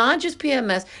is. not just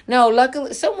PMS. No,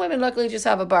 luckily, some women luckily just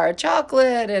have a bar of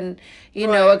chocolate and,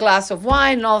 Right. a glass of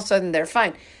wine, and all of a sudden they're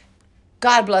fine.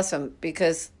 God bless them,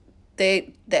 because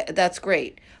that's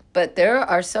great. But there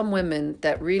are some women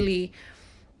that really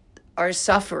are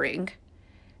suffering,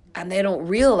 and they don't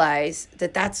realize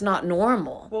that that's not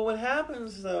normal. Well, what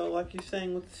happens though, like you're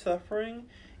saying with the suffering,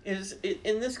 is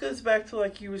and this goes back to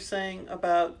like you were saying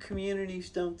about communities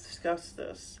don't discuss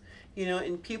this,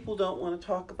 and people don't want to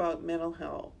talk about mental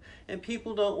health, and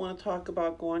people don't want to talk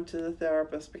about going to the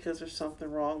therapist because there's something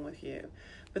wrong with you.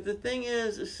 But the thing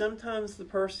is sometimes the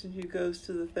person who goes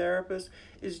to the therapist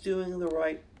is doing the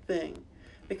right thing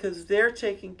because they're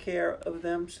taking care of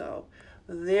themselves.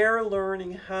 They're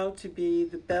learning how to be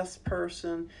the best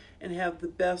person and have the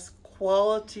best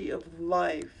quality of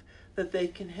life that they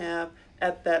can have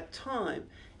at that time.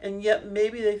 And yet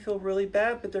maybe they feel really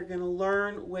bad, but they're going to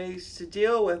learn ways to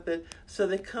deal with it so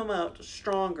they come out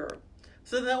stronger.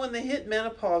 So that when they hit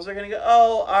menopause, they're going to go,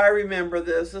 oh, I remember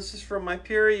this. This is from my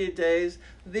period days.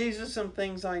 These are some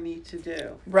things I need to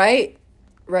do. Right.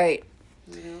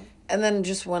 And then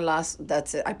just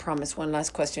that's it. I promise, one last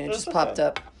question. It That's just popped okay.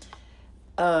 up.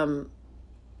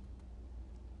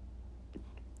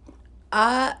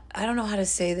 I don't know how to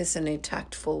say this in a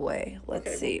tactful way.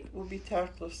 Let's see. We'll be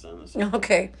tactless then.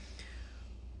 Okay.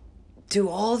 Do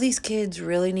all these kids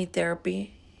really need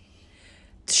therapy?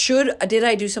 Did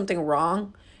I do something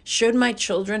wrong? Should my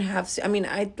children have? I mean,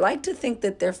 I'd like to think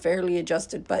that they're fairly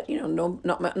adjusted, but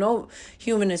no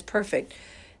human is perfect.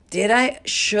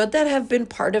 Should that have been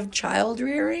part of child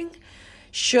rearing?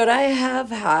 Should I have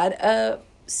had a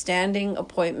standing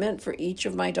appointment for each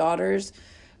of my daughters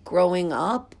growing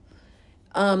up?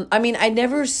 I mean, I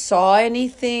never saw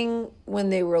anything when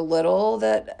they were little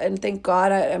and thank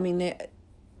God,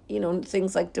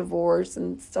 things like divorce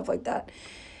and stuff like that.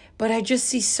 But I just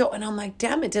see and I'm like,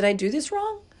 damn it, did I do this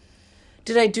wrong?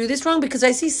 Because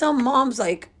I see some moms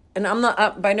and I'm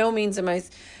not, by no means I'm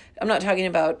not talking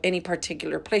about any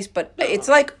particular place, but it's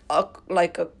like a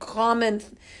common,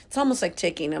 it's almost like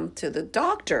taking them to the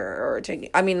doctor or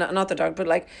not the doctor,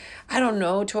 but I don't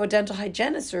know, to a dental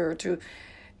hygienist or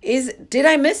did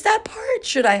I miss that part?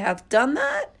 Should I have done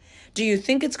that? Do you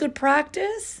think it's good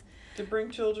practice? To bring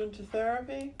children to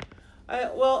therapy?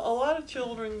 Well, a lot of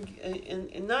children,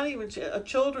 and not even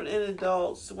children and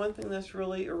adults, one thing that's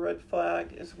really a red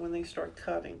flag is when they start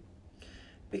cutting.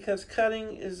 Because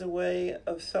cutting is a way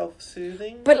of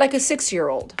self-soothing. But like a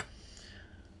 6-year-old.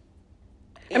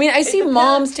 I mean, I see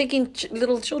moms taking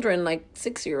little children, like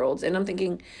 6-year-olds, and I'm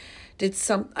thinking, it's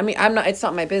not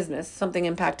my business. Something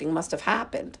impacting must have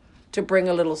happened to bring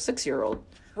a little 6-year-old.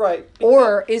 Right.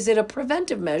 Or is it a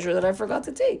preventive measure that I forgot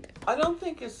to take? I don't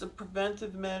think it's a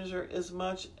preventive measure as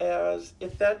much as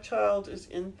if that child is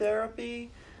in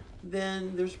therapy,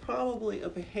 then there's probably a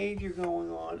behavior going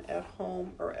on at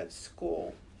home or at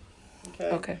school.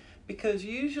 Okay. Because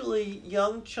usually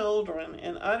young children,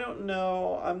 and I don't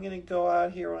know, I'm going to go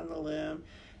out here on the limb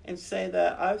and say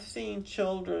that I've seen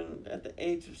children at the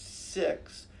age of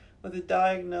 6 with a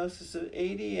diagnosis of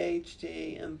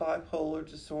ADHD and bipolar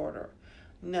disorder.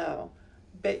 Now,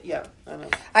 but yeah, I know.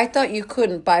 I thought you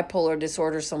couldn't bipolar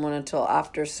disorder someone until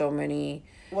after so many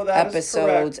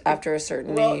episodes, after a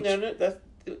certain age. No, that's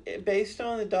based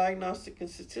on the Diagnostic and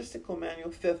Statistical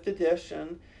Manual, 5th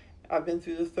edition. I've been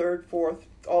through the 3rd, 4th,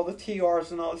 all the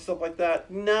TRs and all the stuff like that.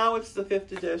 Now it's the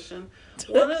 5th edition.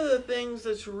 One of the things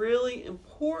that's really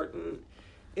important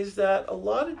is that a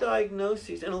lot of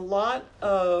diagnoses and a lot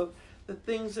of the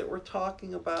things that we're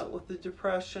talking about with the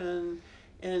depression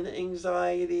and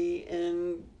anxiety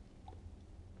and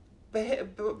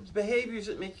behaviors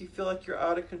that make you feel like you're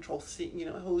out of control,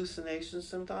 hallucinations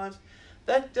sometimes,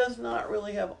 that does not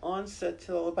really have onset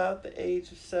till about the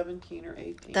age of 17 or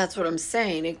 18. That's what I'm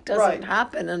saying. It doesn't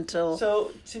happen until...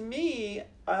 So to me,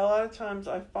 a lot of times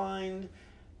I find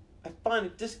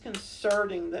it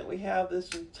disconcerting that we have this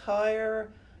entire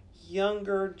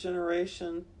younger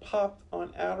generation popped on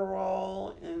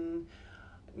Adderall and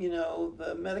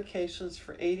the medications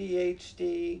for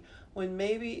ADHD, when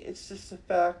maybe it's just the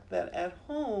fact that at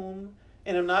home,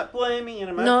 and I'm not blaming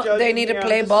and I'm not judging. No, they need to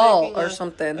play ball or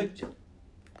something.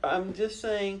 I'm just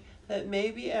saying that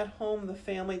maybe at home the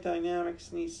family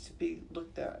dynamics needs to be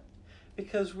looked at,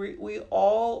 because we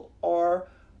all are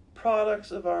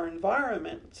products of our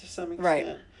environment to some extent.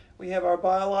 Right. We have our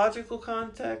biological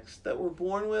context that we're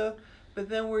born with, but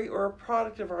then we are a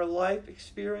product of our life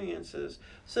experiences.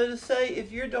 So to say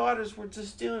if your daughters were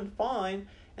just doing fine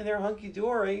and they're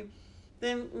hunky-dory,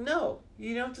 then no,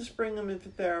 you don't just bring them into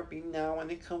therapy. Now when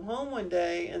they come home one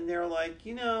day and they're like,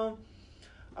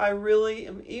 I really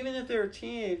am, even if they're a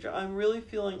teenager, I'm really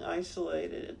feeling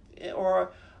isolated,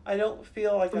 or I don't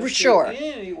feel like I fit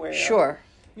in anywhere. Sure.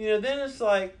 Then it's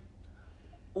like,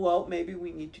 well, maybe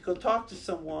we need to go talk to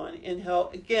someone and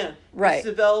help. Again, it's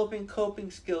developing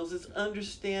coping skills. It's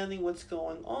understanding what's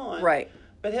going on. Right.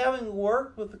 But having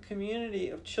worked with a community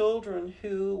of children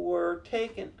who were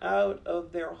taken out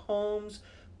of their homes,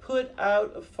 put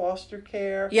out of foster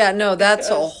care. Yeah, no, that's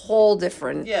a whole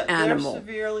different animal. They're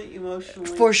severely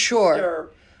emotionally for sure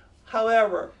disturbed.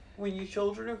 However, when your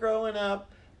children are growing up,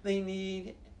 they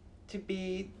need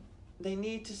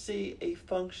to see a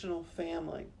functional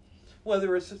family.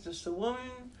 Whether it's just a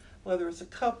woman, whether it's a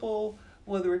couple,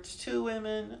 whether it's 2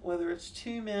 women, whether it's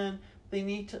 2 men, they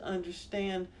need to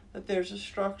understand that there's a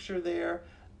structure there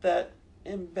that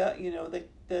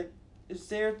is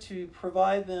there to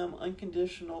provide them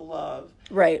unconditional love.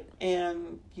 Right.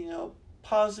 And,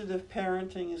 positive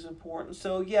parenting is important.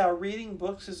 So, yeah, reading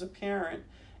books as a parent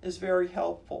is very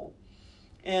helpful.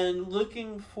 And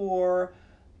looking for,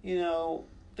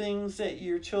 things that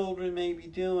your children may be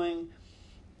doing,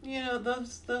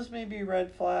 those may be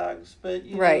red flags. But,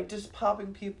 just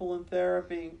popping people in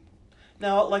therapy.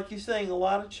 Now, like you're saying, a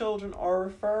lot of children are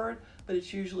referred, but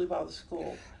it's usually by the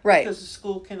school. Right. Because the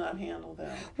school cannot handle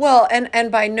them. Well,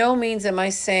 and by no means am I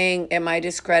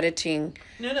discrediting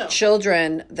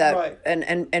children that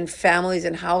and families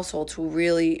and households who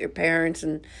really are parents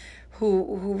and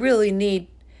who really need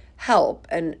help.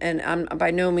 And I'm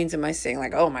by no means am I saying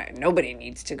like, nobody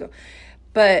needs to go.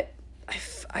 But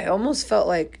I almost felt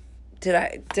like did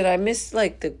I miss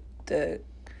like the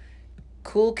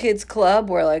cool kids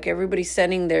club where like everybody's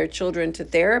sending their children to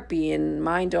therapy and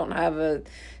mine don't have a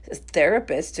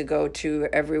therapist to go to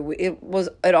every week.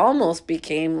 It almost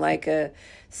became like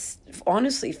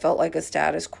honestly felt like a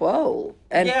status quo.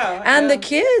 And the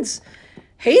kids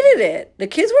hated it. The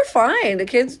kids were fine. The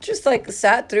kids just like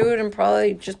sat through it and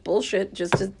probably just bullshit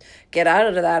just to get out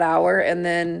of that hour. And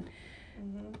then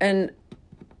and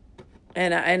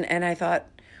I thought,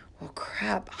 well,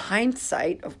 crap,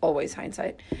 always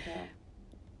hindsight. Yeah.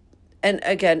 And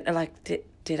again, like,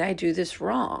 did I do this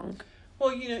wrong?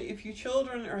 Well, if your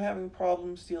children are having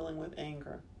problems dealing with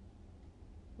anger,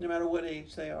 no matter what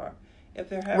age they are, If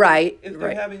they're having, Right, if they're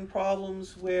right. having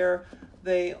problems where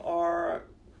they are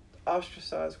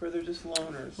ostracized, where they're just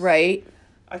loners. Right.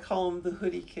 I call them the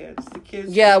hoodie kids. The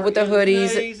kids Yeah, who are with the in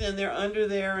hoodies. and they're under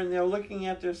there and they're looking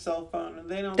at their cell phone and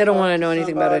they don't They don't talk want to to know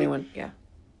anything about somebody. anyone. Yeah.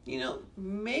 You know,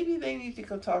 maybe they need to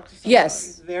go talk to somebody.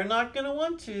 Yes. They're not going to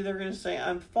want to. They're going to say,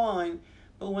 I'm fine.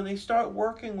 But when they start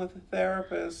working with a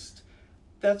therapist,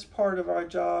 that's part of our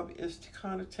job, is to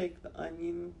kind of take the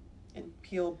onion and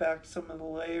peel back some of the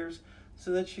layers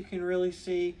so that you can really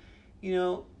see, you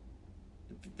know,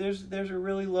 there's a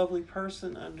really lovely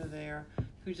person under there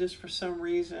who just for some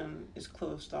reason is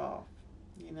closed off,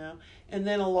 you know. And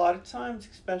then a lot of times,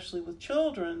 especially with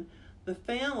children, the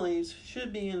families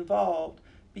should be involved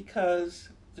because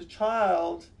the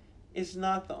child is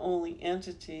not the only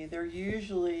entity. They're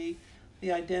usually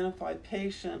the identified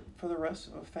patient for the rest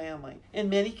of a family. In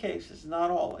many cases, not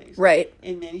always. Right.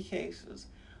 In many cases.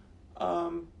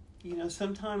 You know,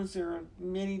 sometimes there are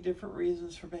many different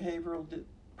reasons for behavioral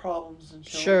problems in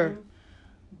children. Sure.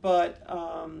 But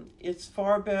it's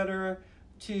far better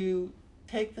to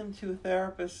take them to a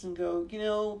therapist and go, you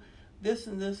know, this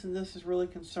and this and this is really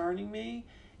concerning me,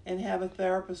 and have a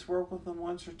therapist work with them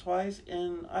once or twice.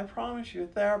 And I promise you, a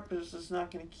therapist is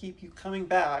not going to keep you coming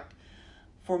back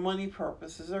for money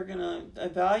purposes. They're going to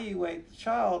evaluate the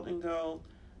child and go,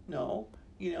 no,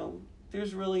 you know,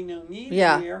 there's really no need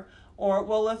here. Or,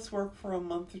 well, let's work for a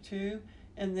month or two.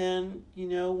 And then, you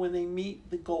know, when they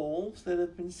meet the goals that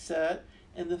have been set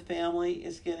and the family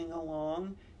is getting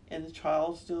along and the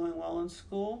child's doing well in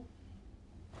school,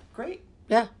 great.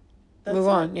 Yeah. That's Move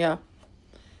on. Yeah.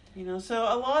 You know, so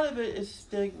a lot of it is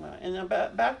stigma. And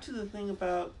back to the thing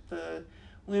about the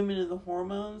women and the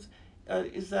hormones,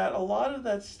 is that a lot of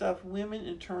that stuff women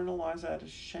internalize out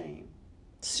as shame.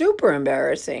 Super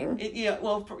embarrassing.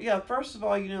 First of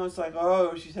all, you know, it's like,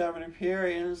 oh, she's having her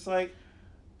period. And it's like,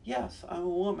 yes, I'm a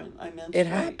woman. I menstruate. It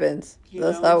happens.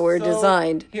 That's how we're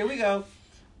designed. Here we go.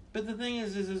 But the thing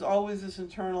is there's always this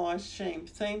internalized shame.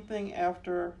 Same thing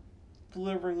after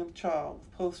delivering a child,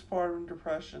 postpartum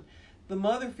depression. The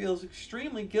mother feels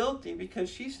extremely guilty because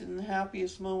she's in the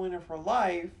happiest moment of her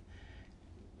life,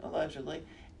 allegedly.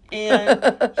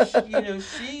 And,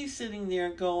 she's sitting there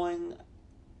going,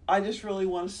 I just really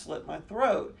want to slit my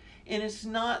throat. And it's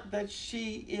not that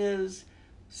she is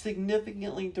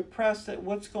significantly depressed at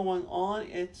what's going on.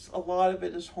 It's a lot of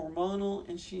it is hormonal,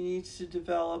 and she needs to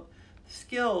develop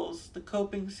skills, the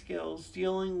coping skills,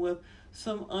 dealing with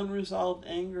some unresolved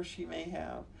anger she may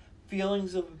have,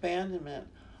 feelings of abandonment.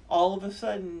 All of a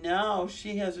sudden now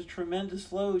she has a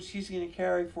tremendous load she's going to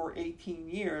carry for 18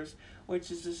 years,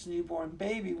 which is this newborn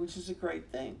baby, which is a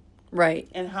great thing. Right.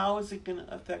 And how is it going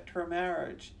to affect her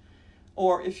marriage?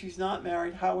 Or if she's not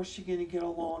married, how is she going to get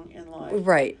along in life?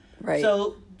 Right.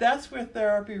 So that's where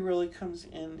therapy really comes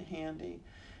in handy.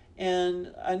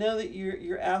 And I know that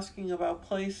you're asking about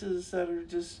places that are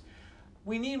just,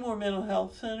 we need more mental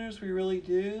health centers. We really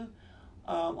do.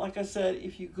 Like I said,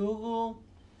 if you Google,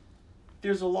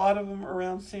 there's a lot of them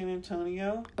around San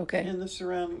Antonio. Okay. In the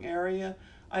surrounding area.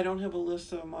 I don't have a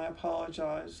list of them. I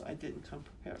apologize. I didn't come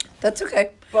prepared. That's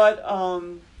okay. But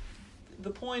the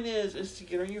point is to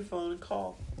get on your phone and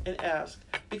call and ask,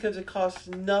 because it costs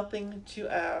nothing to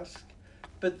ask,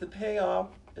 but the payoff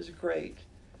is great,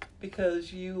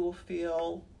 because you will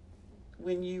feel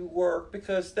when you work,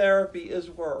 because therapy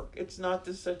is work. It's not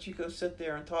just that you go sit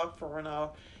there and talk for an hour.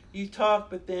 You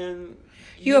talk, but then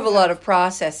you have a lot of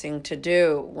processing to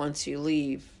do once you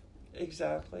leave.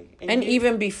 Exactly. And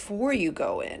even before you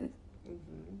go in,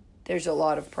 there's a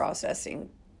lot of processing.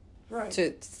 Right.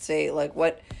 To say, like,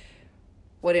 what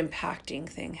impacting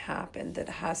thing happened that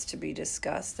has to be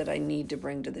discussed, that I need to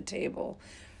bring to the table,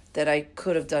 that I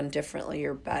could have done differently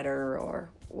or better, or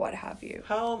what have you.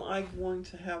 How am I going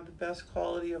to have the best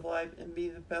quality of life and be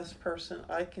the best person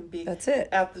I can be? That's it.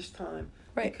 At this time.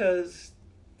 Right. Because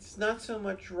it's not so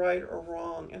much right or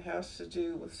wrong. It has to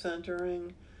do with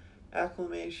centering,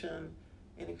 acclimation,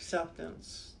 and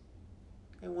acceptance.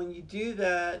 And when you do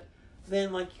that,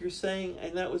 then, like you're saying,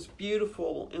 and that was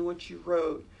beautiful in what you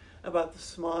wrote about the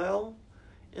smile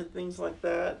and things like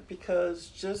that, because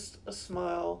just a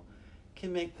smile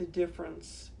can make the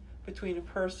difference between a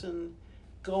person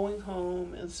going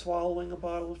home and swallowing a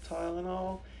bottle of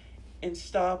Tylenol and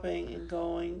stopping and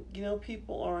going, you know,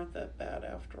 people aren't that bad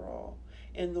after all.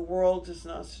 And the world is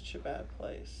not such a bad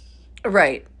place.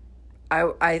 Right.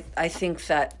 I think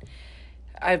that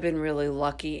I've been really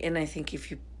lucky, and I think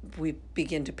if we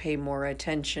begin to pay more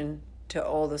attention to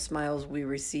all the smiles we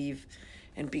receive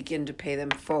and begin to pay them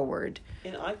forward.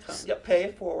 And pay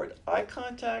it forward. Eye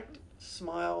contact,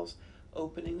 smiles,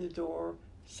 opening the door,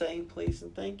 saying please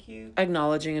and thank you.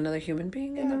 Acknowledging another human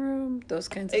being in the room, those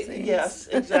kinds of things. Yes,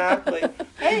 exactly.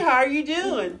 Hey, how are you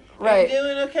doing? Right. Are you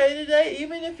doing okay today?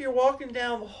 Even if you're walking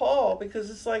down the hall, because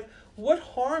it's like, what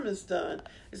harm is done?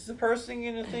 Is the person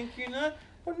going to think you're not?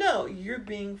 Well, no, you're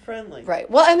being friendly. Right.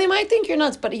 Well, and they might think you're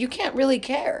nuts, but you can't really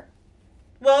care.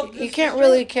 Well, you can't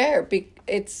really care.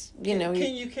 It's,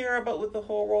 Can you care about what the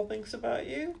whole world thinks about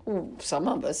you? Some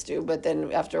of us do, but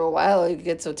then after a while it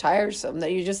gets so tiresome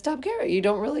that you just stop caring. You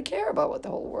don't really care about what the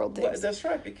whole world thinks. Well, that's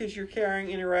right, because you're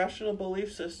carrying an irrational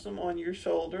belief system on your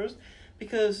shoulders,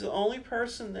 because the only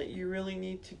person that you really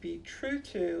need to be true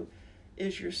to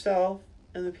is yourself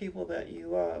and the people that you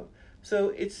love. So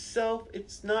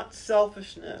it's not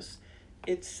selfishness,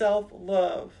 it's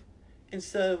self-love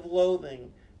instead of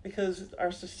loathing. Because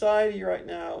our society right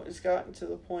now has gotten to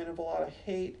the point of a lot of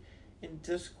hate and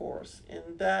discourse,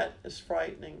 and that is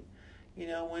frightening.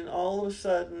 When all of a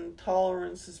sudden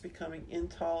tolerance is becoming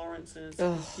intolerance, and it's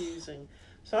confusing.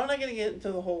 So I'm not going to get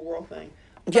into the whole world thing.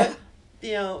 But,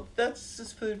 that's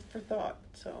just food for thought.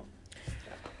 So,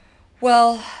 yeah.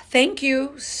 Well, thank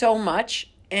you so much.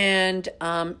 And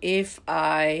if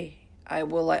I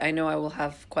know I will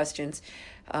have questions.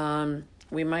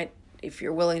 We might. If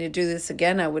you're willing to do this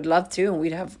again, I would love to, and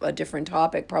we'd have a different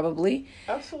topic probably.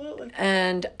 Absolutely.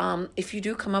 And if you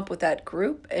do come up with that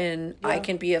group, and I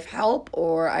can be of help,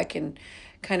 or I can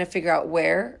kind of figure out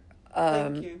where,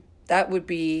 thank you. That would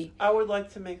be. I would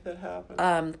like to make that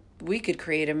happen. We could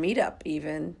create a meetup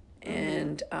even,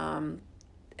 and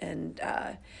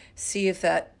see if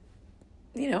that,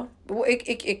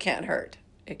 it can't hurt.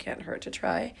 It can't hurt to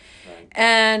try. Right.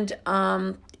 And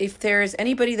if there's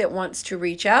anybody that wants to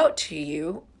reach out to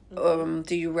you,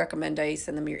 do you recommend I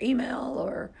send them your email,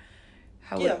 or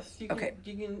how? Yes, you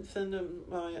can send them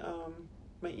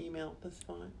my email. That's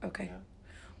fine. Okay. Yeah.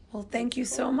 Well, thank you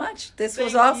so much. This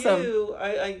was awesome.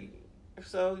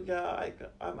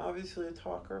 I'm obviously a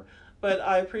talker, but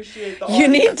I appreciate the You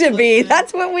need to be. Listening.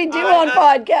 That's what we do on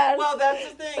podcasts. Well,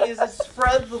 that's the thing, is it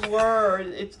spread the word.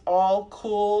 It's all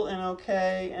cool and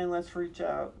okay, and let's reach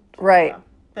out. Right. Yeah.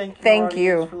 Thank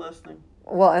you for listening.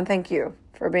 Well, and thank you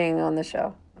for being on the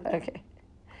show. Okay.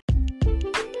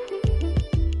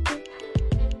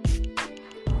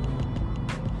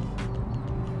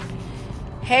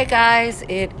 Hey guys,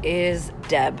 it is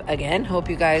Deb again. Hope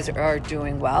you guys are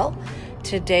doing well.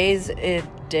 Today's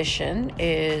edition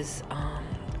is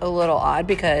a little odd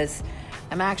because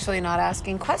I'm actually not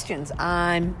asking questions.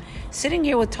 I'm sitting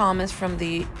here with Thomas from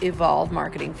the Evolve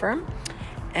marketing firm,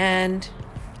 and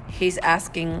he's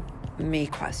asking me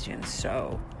questions.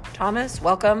 So, Thomas,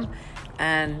 welcome,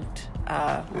 and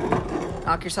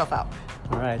knock yourself out.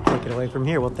 All right, take it away from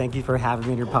here. Well, thank you for having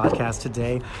me on your podcast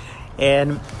today.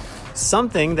 And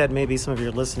something that maybe some of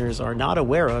your listeners are not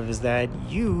aware of is that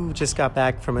you just got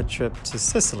back from a trip to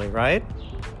Sicily, right?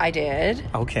 I did.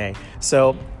 Okay,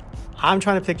 so I'm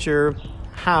trying to picture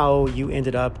how you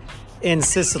ended up in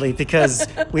Sicily, because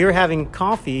we were having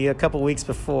coffee a couple weeks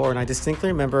before, and I distinctly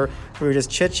remember we were just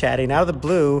chit-chatting. Out of the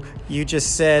blue, you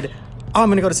just said, I'm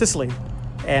going to go to Sicily.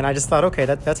 And I just thought, okay,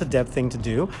 that's a Deb thing to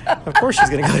do. Of course she's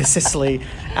going to go to Sicily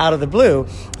out of the blue.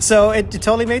 So it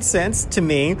totally made sense to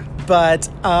me. But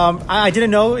I didn't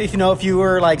know if you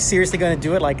were like seriously going to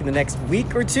do it like in the next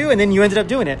week or two, and then you ended up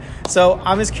doing it. So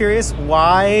I'm just curious,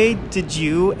 why did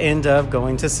you end up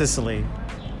going to Sicily?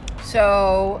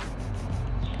 So,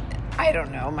 I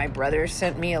don't know. My brother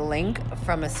sent me a link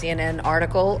from a CNN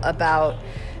article about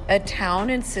a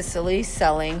town in Sicily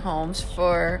selling homes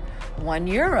for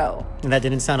 €1. And that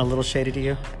didn't sound a little shady to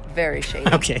you? Very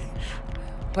shady. Okay.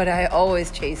 But I always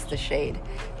chase the shade.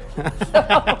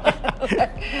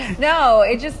 No,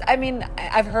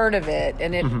 I've heard of it,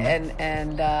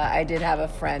 and I did have a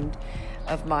friend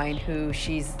of mine who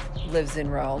lives in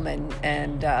Rome,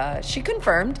 and she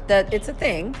confirmed that it's a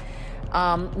thing.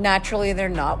 Naturally, they're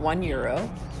not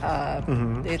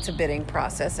 €1. It's a bidding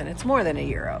process, and it's more than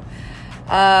 €1.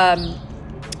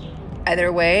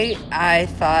 Either way, I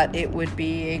thought it would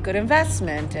be a good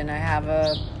investment, and I have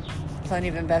plenty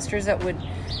of investors that would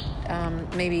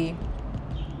maybe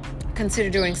consider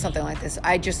doing something like this.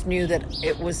 I just knew that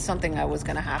it was something I was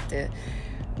going to have to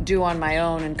do on my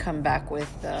own and come back with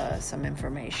some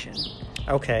information.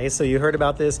 Okay, so you heard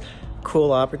about this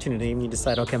cool opportunity, and you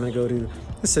decide, okay, I'm going to go to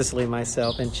Sicily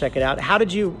myself and check it out. How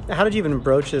did you even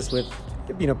broach this with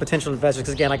potential investors?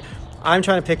 Because again, I'm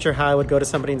trying to picture how I would go to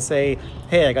somebody and say,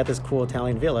 hey, I got this cool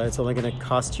Italian villa. It's only going to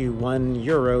cost you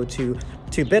 €1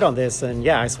 to bid on this. And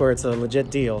yeah, I swear it's a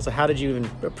legit deal. So how did you even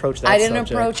approach that I didn't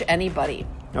subject? approach anybody.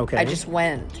 Okay. I just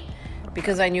went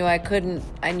because I knew I couldn't.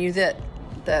 I knew that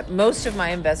most of my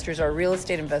investors are real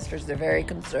estate investors. They're very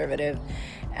conservative.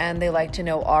 and they like to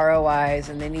know ROIs,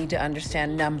 and they need to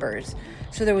understand numbers.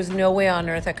 So there was no way on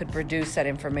earth I could produce that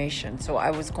information. So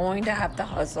I was going to have to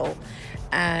hustle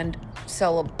and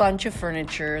sell a bunch of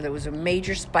furniture. There was a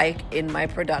major spike in my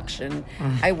production.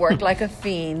 I worked like a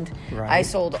fiend. Right. I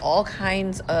sold all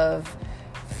kinds of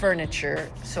furniture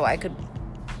so I could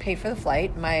pay for the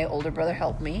flight. My older brother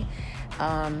helped me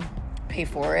pay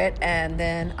for it, and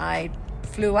then I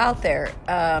flew out there.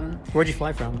 Where'd you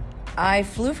fly from? I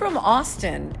flew from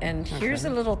Austin, and here's a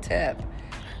little tip.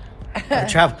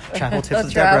 Travel tips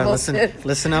with Deborah.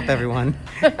 Listen up, everyone.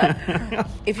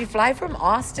 If you fly from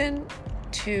Austin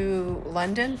to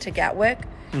London to Gatwick,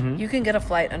 you can get a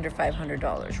flight under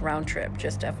 $500 round trip.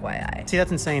 Just FYI. See,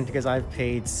 that's insane because I've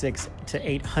paid $600 to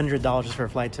 $800 just for a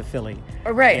flight to Philly.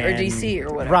 Or DC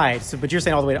or whatever. Right. So, but you're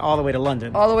saying all the way to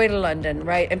London. All the way to London,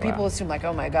 right? And people assume like,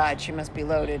 oh my God, she must be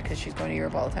loaded because she's going to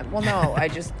Europe all the time. Well, no, I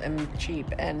just am cheap,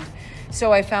 and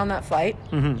so I found that flight.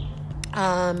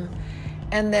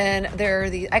 And then there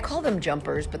are I call them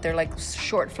jumpers, but they're like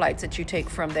short flights that you take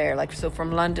from there. Like, so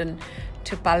from London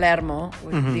to Palermo,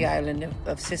 the island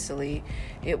of Sicily,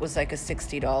 it was like a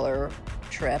 $60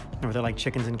 trip. Were there like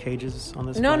chickens in cages on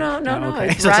this No. Okay.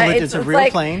 It's a real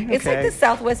plane? It's Okay. like the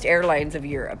Southwest Airlines of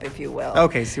Europe, if you will.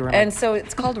 Okay, so so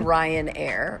it's called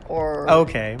Ryanair, or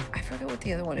okay. I forget what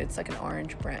the other one. It's like an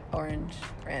orange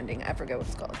branding. I forget what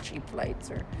it's called. Cheap flights,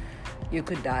 or You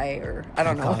Could Die, or I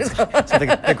don't know what it's called. So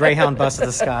the Greyhound bus of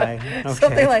the sky. Okay.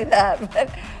 Something like that.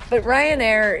 But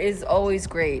Ryanair is always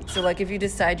great. So like if you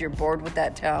decide you're bored with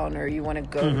that town or you want to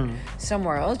go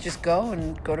somewhere else, just go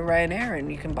to Ryanair, and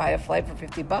you can buy a flight for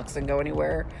 $50 and go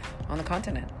anywhere on the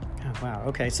continent. Oh, wow.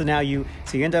 Okay. So now you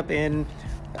end up in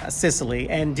Sicily,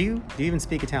 and do you even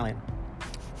speak Italian?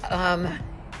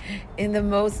 In the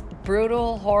most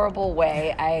brutal, horrible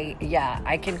way,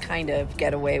 I can kind of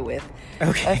get away with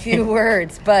a few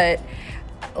words, but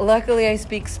luckily I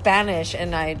speak Spanish,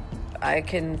 and I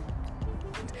can.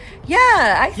 Yeah,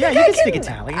 I think you can speak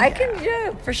Italian. I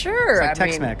can, for sure. It's like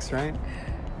Tex-Mex, right?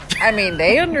 I mean,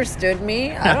 they understood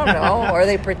me. I don't know, or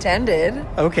they pretended.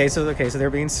 Okay, so they're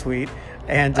being sweet,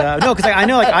 and no, because I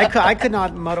know like I could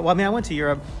not muddle. Well, I mean, I went to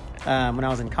Europe when I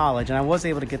was in college, and I was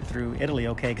able to get through Italy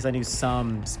okay because I knew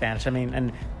some Spanish. I mean,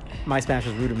 and my Spanish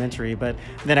was rudimentary, but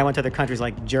then I went to other countries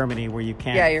like Germany where you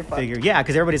can't figure. Yeah,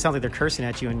 because everybody sounds like they're cursing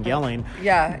at you and yelling.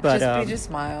 Yeah, but you just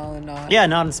smile and nod. Yeah,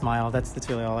 nod and smile. That's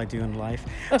really all I do in life.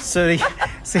 So,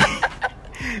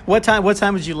 what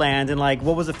time did you land, and like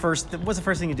what was the first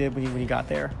thing you did when you got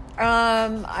there?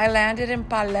 I landed in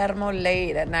Palermo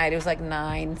late at night. It was like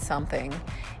 9 something,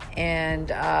 and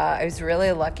I was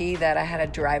really lucky that I had a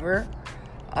driver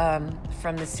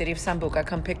from the city of Sambuca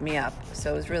come pick me up.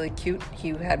 So it was really cute. He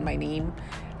had my name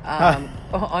on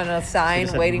a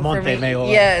sign waiting for me. Mayor.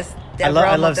 Yes, Deborah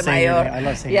I love saying your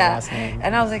Yeah, last name.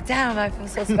 and I was like, damn, I feel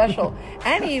so special.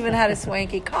 And he even had a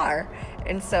swanky car,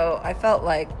 and so I felt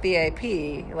like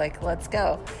VIP. Like, let's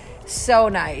go. So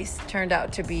nice. Turned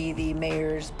out to be the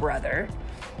mayor's brother.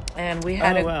 And we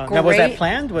had Now, was that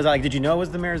planned? Was did you know it was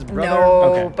the mayor's brother? No,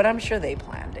 okay. but I'm sure they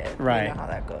planned it. Right. You know how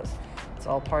that goes. It's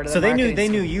all part of So the they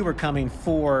knew you were coming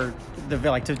for the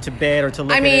to bed or to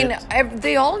look I mean, at it.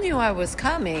 they all knew I was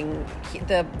coming.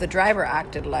 The driver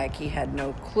acted like he had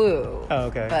no clue. Oh,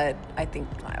 okay. But I think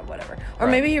whatever. Or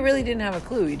maybe he really didn't have a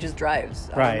clue. He just drives.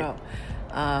 I don't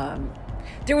know.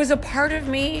 There was a part of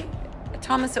me,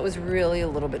 Thomas, that was really a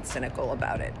little bit cynical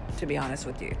about it, to be honest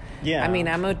with you. Yeah. I mean,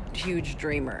 I'm a huge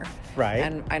dreamer. Right.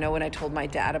 And I know when I told my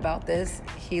dad about this,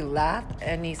 he laughed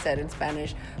and he said in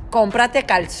Spanish, "Cómprate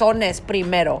calzones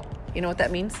primero." You know what that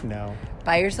means? No.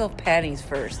 Buy yourself panties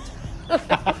first.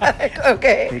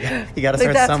 Okay. You got to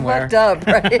start somewhere. That's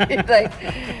fucked up,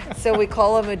 right? So we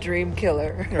call him a dream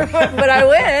killer. But I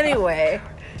went anyway.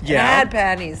 Yeah. And I had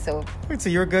panties, so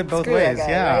you're good both screw that ways. guy,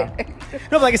 Yeah. right? No,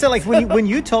 but like I said, like when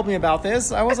you told me about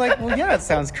this, I was like, well, yeah, it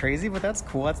sounds crazy, but that's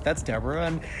cool. That's Deborah,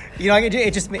 and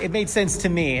it made sense to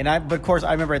me. But of course,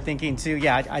 I remember thinking too,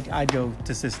 yeah, I'd go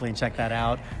to Sicily and check that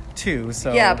out too.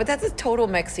 So yeah, but that's a total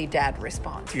Mexi dad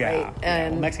response, right?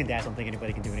 And Mexican dads don't think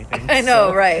anybody can do anything. I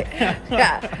know, right?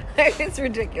 Yeah, it's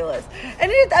ridiculous. And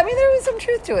there was some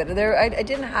truth to it. I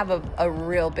didn't have a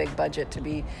real big budget to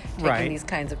be taking these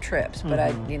kinds of trips, but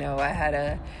I had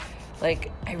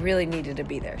I really needed to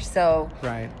be there. So,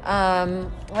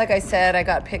 like I said, I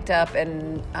got picked up,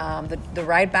 and the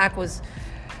ride back was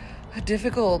a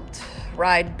difficult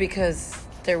ride because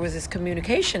there was this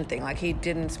communication thing. Like, he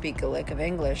didn't speak a lick of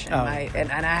English, and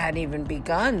I hadn't even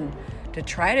begun to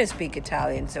try to speak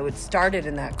Italian. So it started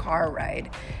in that car ride,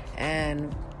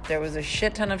 and There was a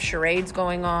shit ton of charades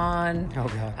going on. Oh,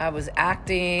 God. I was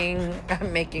acting,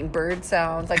 making bird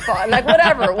sounds, like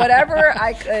whatever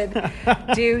I could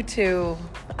do to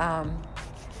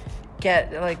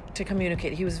to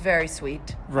communicate. He was very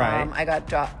sweet. Right. I got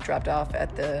dropped off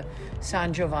at the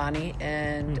San Giovanni,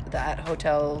 and that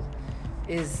hotel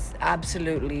is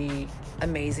absolutely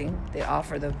amazing. They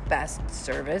offer the best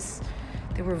service.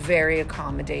 They were very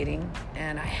accommodating,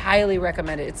 and I highly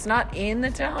recommend it. It's not in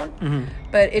the town,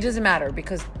 but it doesn't matter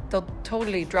because they'll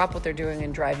totally drop what they're doing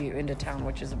and drive you into town,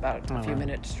 which is about a few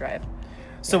minutes drive.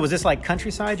 So was this like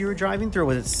countryside you were driving through, or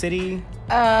was it city?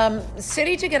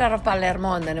 City to get out of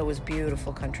Palermo, and then it was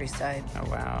beautiful countryside. Oh,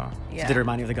 wow. Yeah. Did it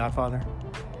remind you of The Godfather?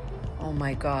 Oh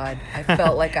my God. I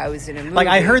felt like I was in a movie. Like,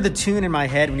 I heard the tune in my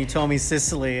head when you told me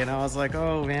Sicily, and I was like,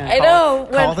 oh, man. I know.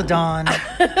 Call the Dawn.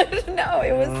 No,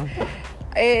 it was...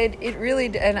 It really...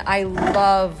 And I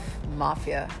love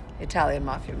Italian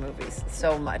mafia movies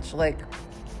so much. Like,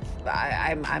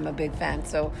 I'm a big fan,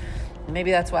 so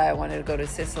maybe that's why I wanted to go to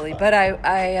Sicily. But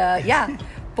yeah,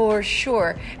 for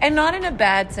sure. And not in a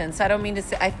bad sense. I don't mean to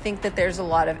say... I think that there's a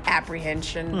lot of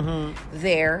apprehension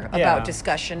there about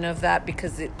discussion of that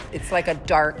because it's like a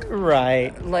dark...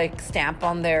 Right. like stamp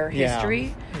on their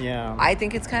history. Yeah. I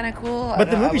think it's kind of cool. But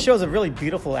the movie shows a really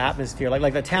beautiful atmosphere.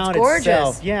 Like the town it's gorgeous.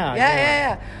 itself.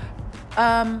 Yeah.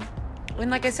 And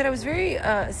like I said, I was very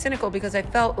cynical because I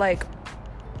felt like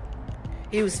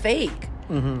it was fake.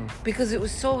 Because it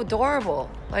was so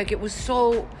adorable. Like it was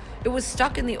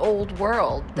stuck in the old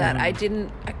world that I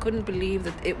couldn't believe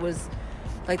that it was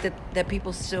like that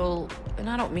people still, and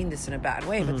I don't mean this in a bad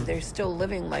way, but they're still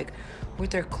living like with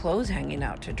their clothes hanging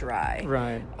out to dry.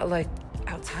 Right. Like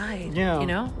outside. Yeah. You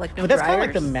know? Like no But that's dryers. kind of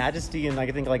like the majesty and like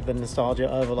I think like the nostalgia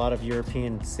of a lot of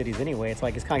European cities anyway. It's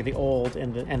kind of like the old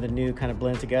and the new kind of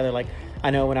blend together. Like I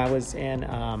know when I was in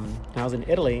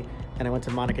Italy and I went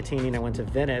to Montecatini and I went to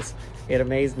Venice, it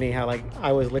amazed me how like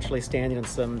I was literally standing on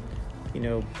some,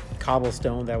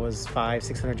 cobblestone that was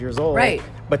 500-600 years old. Right.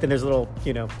 But then there's a little,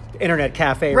 internet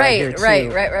cafe right here too. Right.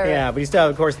 Yeah, but you still have,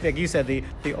 of course, like you said,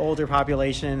 the older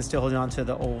population still holding on to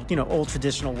the old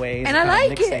traditional ways. And I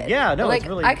like it. Yeah, no, like it's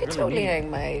really I could really totally neat. hang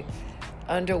my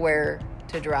underwear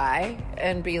to dry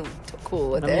and be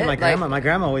cool with I mean, it. my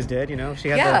grandma always did. She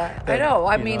had I know.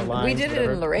 I mean, we lines, did it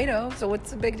whatever. in Laredo, so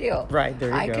what's the big deal? Right, there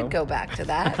you I go. could go back to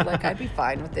that. Like, I'd be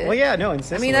fine with it. Well, yeah, no, in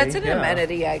Sicily. I mean, that's an yeah.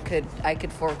 amenity I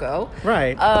could forego.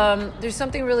 Right. There's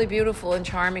something really beautiful and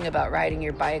charming about riding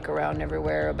your bike around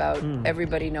everywhere, about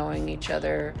everybody knowing each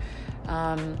other,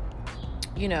 about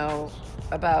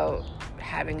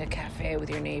having a cafe with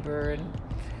your neighbor, and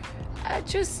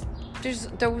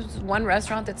there was one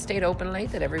restaurant that stayed open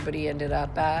late that everybody ended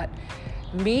up at,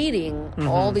 meeting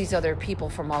all these other people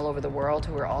from all over the world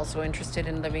who were also interested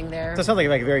in living there. So it sounds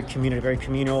like a very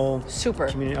communal. Super. Okay.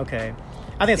 I think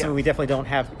that's something we definitely don't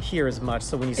have here as much.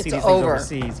 So when you see It's these over.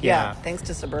 things overseas, Yeah, thanks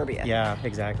to suburbia. Yeah,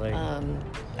 exactly.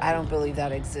 I don't believe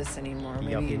that exists anymore.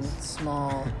 Maybe in Yuppies.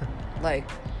 small,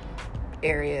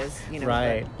 areas,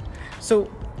 Right.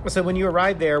 So when you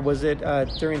arrived there, was it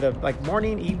during the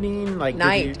morning, evening,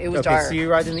 night? It was dark. So you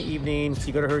arrived in the evening. So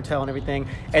you go to her hotel and everything,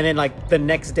 and then the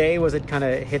next day, was it kind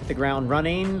of hit the ground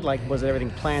running? Was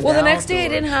everything planned? Well, the out, next day I or-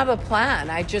 didn't have a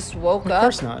plan. I just woke up. Of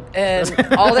course not. And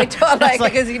all they told,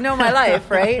 because you know my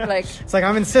life, right? It's like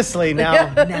I'm in Sicily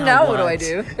now. Now what do I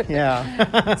do?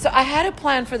 Yeah. So I had a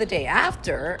plan for the day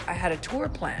after. I had a tour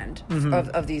planned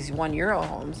of these €1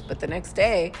 homes. But the next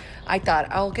day, I thought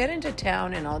I'll get into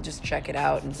town and I'll just check it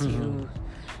out and see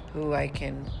who I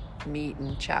can meet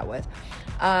and chat with.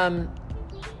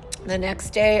 The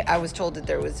next day, I was told that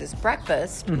there was this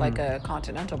breakfast, like a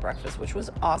continental breakfast, which was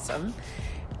awesome.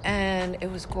 And it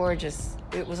was gorgeous.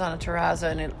 It was on a terrazza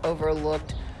and it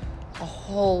overlooked a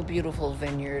whole beautiful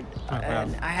vineyard.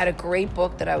 And I had a great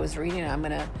book that I was reading. I'm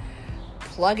going to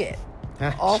plug it.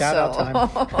 Also, Shout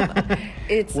out time.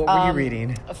 It's What were you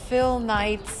reading? Phil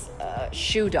Knight's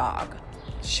Shoe Dog.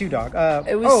 Shoe Dog.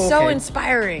 It was so okay.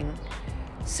 inspiring.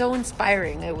 So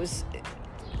inspiring. It was.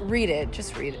 Read it.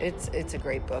 Just read it. It's a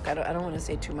great book. I don't want to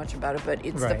say too much about it, but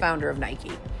it's the Right. founder of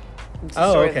Nike. It's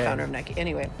the story of the okay. founder of Nike.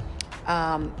 Anyway,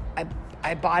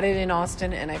 I bought it in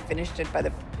Austin and I finished it by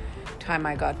the time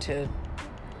I got to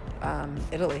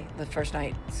Italy the first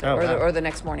night, or the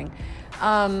next morning.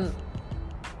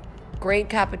 Great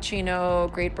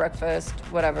cappuccino, great breakfast,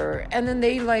 whatever. And then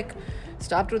they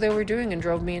stopped what they were doing and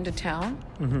drove me into town.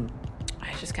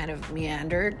 I just kind of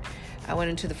meandered. I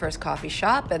went into the first coffee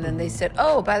shop, and then they said,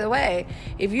 "Oh, by the way,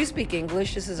 if you speak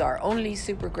English, this is our only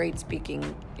super great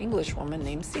speaking English woman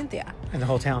named Cynthia." In the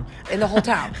whole town. In the whole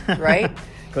town, right?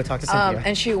 Go talk to Cynthia.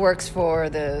 And she works for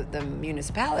the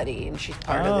municipality, and she's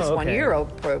part of this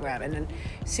 €1 program. And then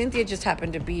Cynthia just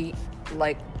happened to be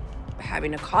like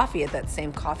having a coffee at that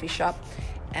same coffee shop,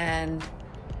 and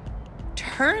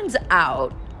turns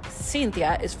out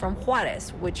Cynthia is from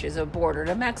Juarez, which is a border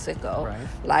to Mexico,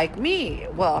 like me.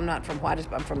 Well, I'm not from Juarez,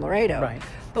 but I'm from Laredo. Right.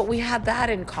 But we had that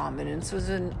in common, and so it was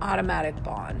an automatic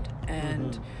bond.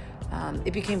 And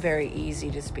it became very easy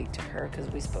to speak to her because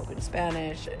we spoke in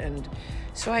Spanish, and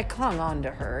so I clung on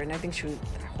to her, and I think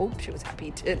I hope she was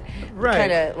happy to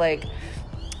kind of like,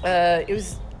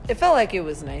 it felt like it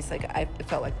was nice. Like it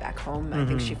felt like back home. I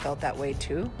think she felt that way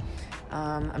too.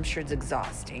 I'm sure it's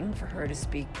exhausting for her to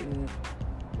speak in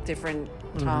different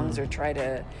tongues or try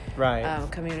to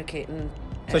communicate.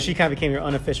 So she kind of became your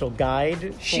unofficial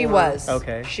guide? She was.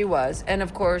 Okay. She was. And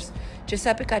of course,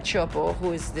 Giuseppe Cacioppo,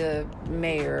 who is the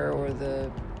mayor or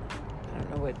the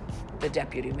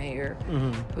deputy mayor,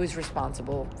 who's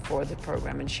responsible for the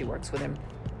program, and she works with him.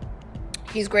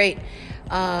 He's great.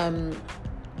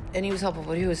 And he was helpful,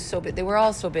 but he was so busy. They were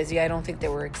all so busy. I don't think they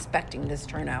were expecting this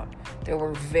turnout. There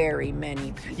were very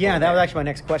many people. Yeah, that was actually my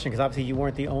next question, because obviously you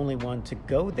weren't the only one to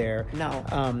go there. No.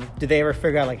 Did they ever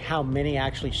figure out like how many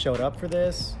actually showed up for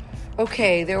this?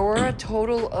 Okay, there were a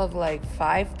total of like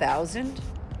 5,000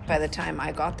 by the time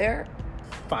I got there.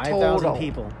 5,000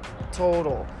 people.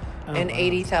 Total. Oh, and wow.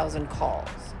 80,000 calls.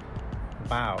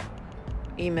 Wow.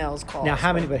 Emails, calls. Now,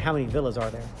 how many villas are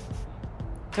there?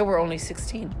 There were only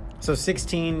 16. So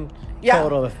 16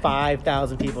 total of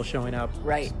 5,000 people showing up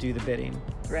to do the bidding.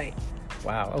 Right.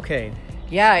 Wow. Okay.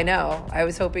 Yeah, I know. I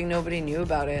was hoping nobody knew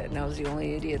about it, and I was the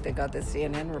only idiot that got the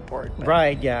CNN report.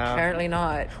 Right, yeah. Apparently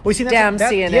not. Well, see, damn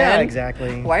CNN. Yeah,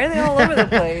 exactly. Why are they all over the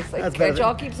place? Like, can't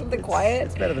y'all keep something quiet?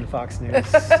 It's better than Fox News.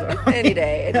 So. Any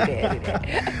day.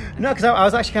 No, because I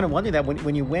was actually kind of wondering that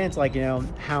when you went, like, you know,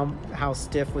 how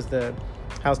stiff was the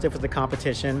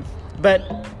competition,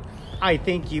 but I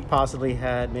think you possibly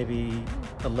had maybe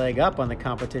a leg up on the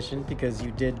competition because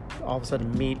you did all of a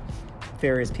sudden meet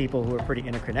various people who are pretty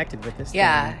interconnected with this thing.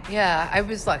 Yeah, I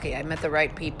was lucky. I met the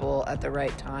right people at the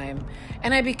right time,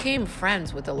 and I became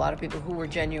friends with a lot of people who were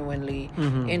genuinely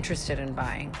interested in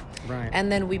buying. Right.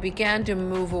 And then we began to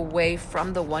move away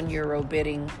from the €1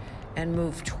 bidding and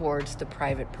move towards the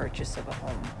private purchase of a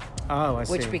home. Oh, I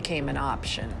see. Which became an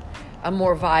option, a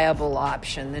more viable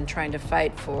option than trying to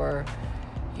fight for,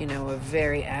 you know, a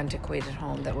very antiquated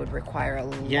home that would require a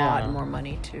lot more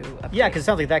money to upgrade. Yeah, because it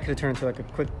sounds like that could have turned into like a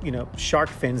quick, you know, shark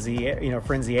frenzy,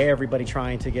 everybody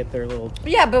trying to get their little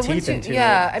teeth into it.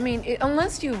 I mean,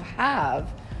 unless you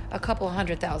have a couple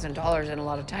 $100,000 and a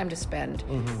lot of time to spend,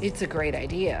 it's a great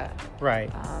idea. Right.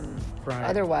 Right.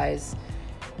 Otherwise,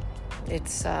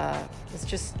 it's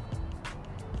just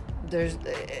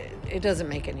it doesn't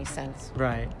make any sense.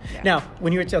 Right. Yeah. Now,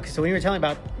 when you were telling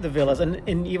about the villas, and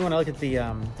even when I look at the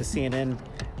CNN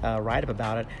write-up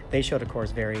about it, they showed, of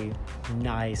course, very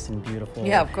nice and beautiful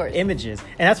of course. images.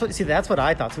 And that's what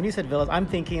I thought. So when you said villas, I'm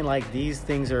thinking like these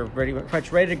things are pretty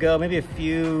much ready to go, maybe a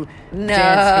few dents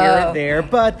here and there,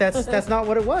 but that's not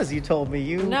what it was. You told me.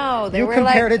 You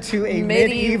compared it to a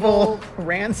medieval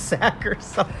ransack or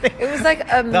something. It was like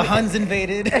the Huns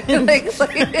invaded.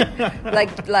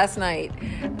 like last night.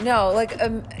 No,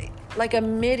 like a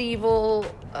medieval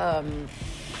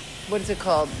what is it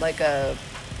called? Like a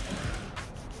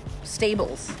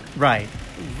stables. Right.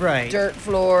 Dirt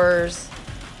floors,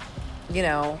 you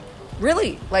know.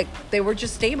 Really, like they were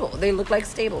just stable. They looked like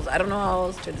stables. I don't know how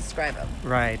else to describe them.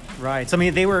 Right. So I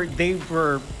mean, they were.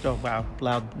 Oh wow,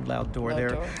 loud door there.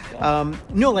 Door, yeah.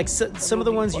 No, like some of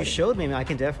the ones you showed me, I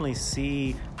can definitely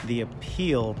see the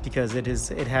appeal because it has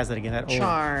that again, that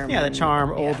charm. That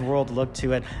charm, old world look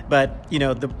to it. But you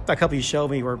know, a couple you showed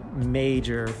me were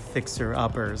major fixer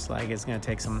uppers. Like it's going to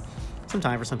take some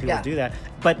time for some people to do that.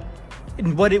 But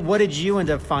what did you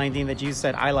end up finding that you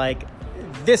said I like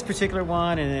this particular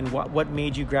one, and then what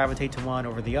made you gravitate to one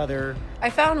over the other? I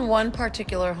found one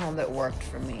particular home that worked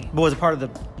for me. But was it part of the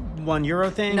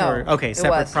 €1 thing? No. Or, okay,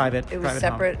 separate, private. It was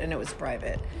separate home. And it was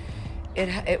private. It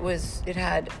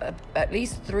had at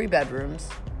least 3 bedrooms,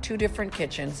 2 different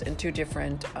kitchens, and 2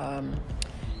 different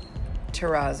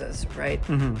terrazas, right?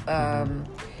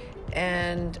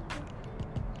 And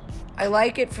I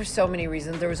like it for so many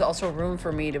reasons. There was also room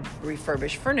for me to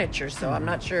refurbish furniture, so I'm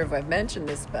not sure if I've mentioned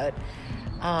this, but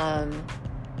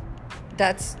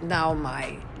that's now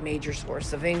my major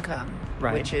source of income,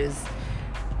 which is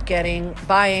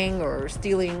buying or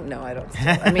stealing. No, I don't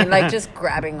steal. I mean, like just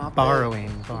grabbing off.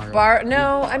 Borrowing.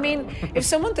 No, I mean, if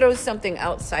someone throws something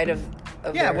outside of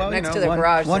next to their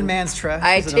garage, one man's trash.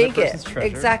 I take it. Treasure,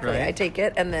 exactly. right? I take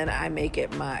it and then I make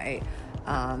it my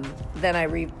then I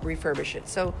refurbish it.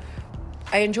 So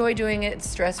I enjoy doing it. It's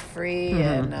stress-free.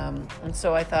 And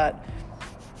so I thought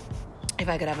if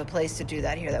I could have a place to do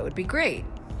that here, that would be great.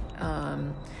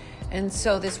 And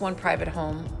so this one private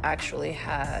home actually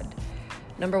had,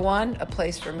 number one, a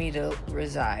place for me to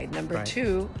reside. Number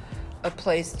two, a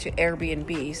place to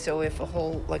Airbnb. So if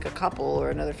a couple or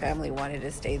another family wanted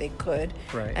to stay, they could.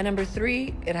 Right. And number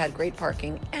three, it had great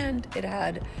parking and it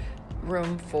had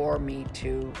room for me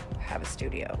to have a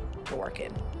studio to work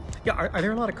in. Yeah, are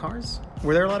there a lot of cars?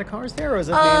 Were there a lot of cars there, or was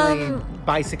it mainly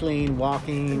bicycling,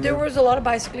 walking? There was a lot of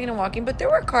bicycling and walking, but there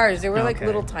were cars. There were like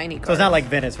little tiny cars. So it's not like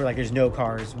Venice where like there's no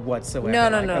cars whatsoever. No.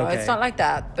 Okay. It's not like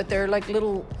that. But they're like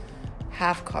little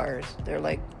half cars. They're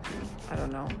like, I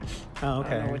don't know. Oh, okay.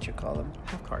 I don't know what you call them.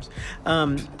 Half cars.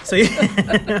 So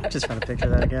just trying to picture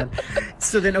that again.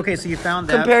 So then, okay, so you found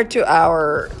that Compared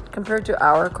to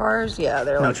our cars, yeah,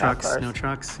 they're no like half trucks, cars. no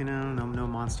trucks, no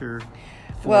monster.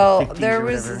 Well, 450s there or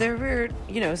was, whatever. there were,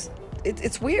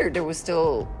 it's weird. There was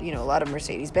still, a lot of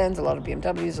Mercedes-Benz, a lot of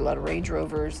BMWs, a lot of Range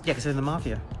Rovers. Yeah, because they're in the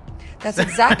mafia. That's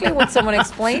exactly what someone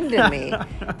explained to me,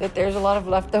 that there's a lot of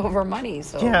leftover money.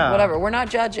 So whatever, we're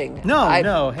not judging.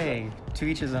 No, hey, to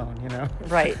each his own,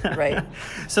 Right.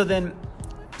 So then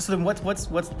what's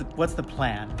the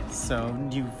plan? So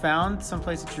you found some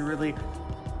place that you really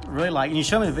like, and you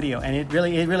showed me the video, and it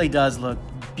really does look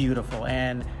beautiful,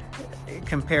 and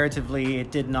comparatively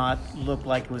it did not look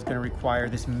like it was going to require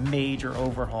this major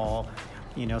overhaul.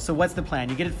 So what's the plan?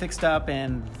 You get it fixed up,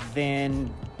 and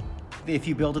then if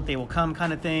you build it, they will come,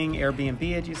 kind of thing.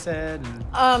 Airbnb, as you said.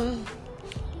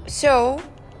 So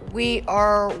we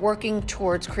are working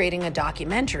towards creating a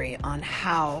documentary on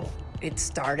how it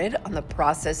started, on the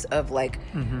process of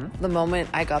the moment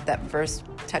I got that first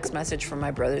text message from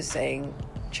my brother saying,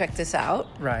 check this out.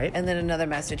 Right. And then another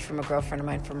message from a girlfriend of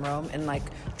mine from Rome, and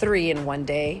 3 in one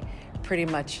day, pretty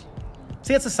much.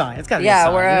 See, it's a sign. It's got to be a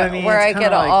sign. Where I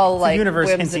get all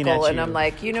whimsical, and I'm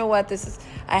like, you know what,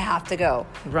 I have to go.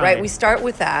 Right. We start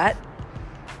with that,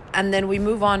 and then we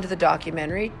move on to the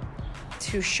documentary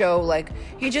to show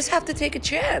you just have to take a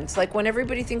chance. When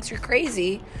everybody thinks you're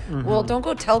crazy, well, don't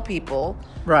go tell people.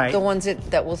 Right. The ones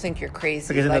that will think you're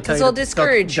crazy, because they'll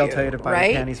discourage you. They'll tell you to buy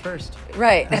your panties first.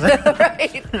 Right.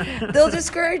 Right. They'll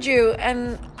discourage you,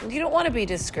 and you don't want to be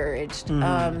discouraged.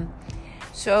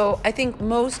 So I think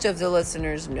most of the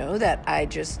listeners know that I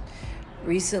just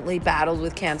recently battled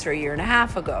with cancer a year and a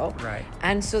half ago. Right.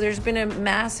 And so there's been a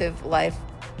massive life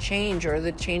change, or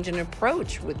the change in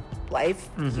approach with life,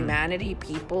 humanity,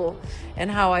 people,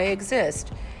 and how I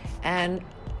exist. And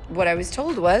what I was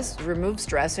told was remove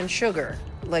stress and sugar.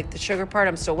 The sugar part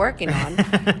I'm still working on.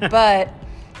 But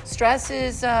stress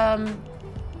is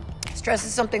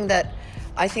something that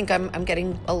I think I'm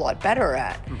getting a lot better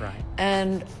at.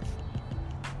 Right.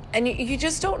 And you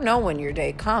just don't know when your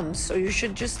day comes, so you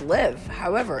should just live.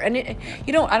 However, and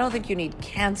I don't think you need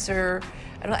cancer.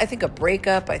 I think a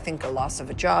breakup. I think a loss of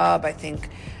a job. I think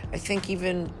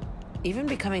even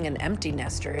becoming an empty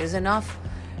nester is enough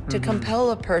to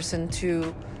compel a person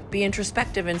to be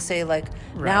introspective and say,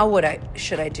 now what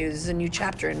should I do? This is a new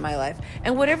chapter in my life.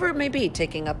 And whatever it may be,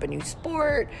 taking up a new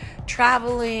sport,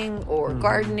 traveling, or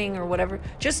gardening, or whatever,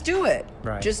 just do it.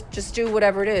 Right. Just do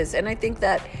whatever it is. And I think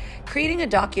that creating a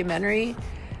documentary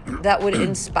that would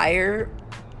inspire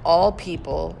all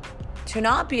people to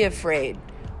not be afraid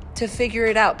to figure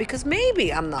it out, because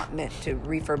maybe I'm not meant to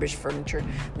refurbish furniture.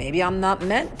 Maybe I'm not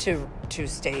meant to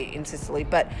stay in Sicily,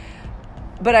 but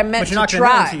I'm meant to try. But you're not going to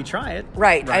know until you try it.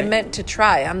 Right. I meant to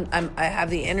try. I have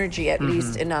the energy at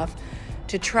least enough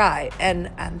to try and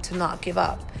to not give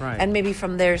up. Right. And maybe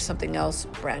from there something else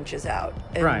branches out.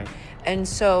 Right. And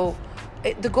so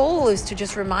the goal is to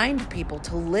just remind people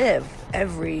to live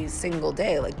every single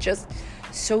day. Just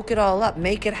soak it all up,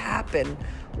 make it happen,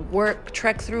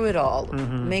 trek through it all,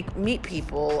 meet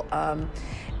people.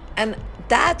 And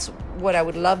that's what I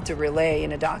would love to relay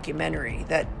in a documentary,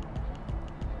 that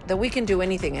we can do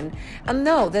anything, and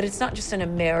know that it's not just an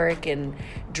American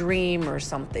dream or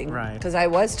something. Right. Because I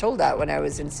was told that when I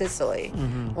was in Sicily,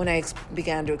 when I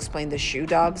began to explain the shoe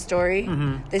dog story,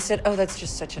 they said, "Oh, that's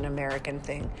just such an American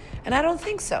thing," and I don't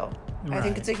think so. Right. I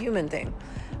think it's a human thing.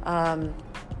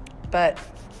 But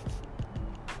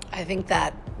I think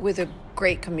that with a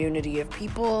great community of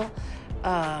people,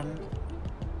 a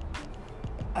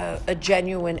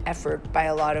genuine effort by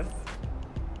a lot of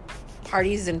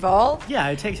parties involved. Yeah,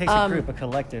 it takes a group, a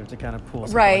collective, to kind of pull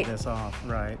something like this off.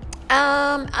 Right.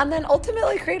 And then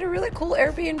ultimately create a really cool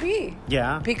Airbnb.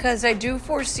 Yeah. Because I do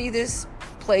foresee this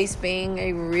place being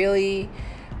a really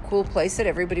cool place that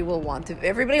everybody will want to.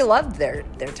 Everybody loved their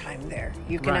time there.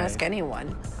 You can ask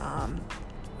anyone.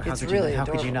 really how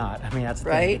could you adorable. not? I mean, that's the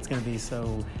Right? thing. It's going to be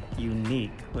so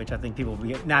unique, which I think people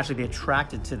will naturally be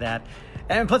attracted to that.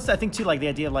 And plus, I think too, like the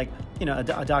idea of like, you know,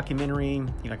 a documentary, you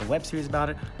know, like a web series about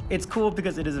it. It's cool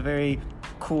because it is a very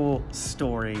cool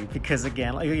story. Because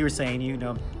again, like you were saying, you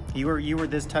know, you were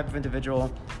this type of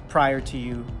individual prior to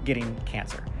you getting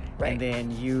cancer. Right. And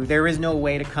then there is no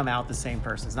way to come out the same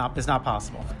person. It's not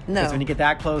possible. No. Because when you get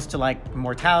that close to like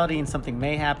mortality and something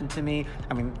may happen to me,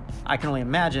 I mean, I can only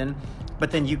imagine,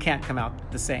 but then you can't come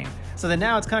out the same. So then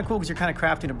now it's kind of cool because you're kind of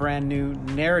crafting a brand new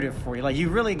narrative for you. Like you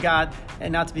really got,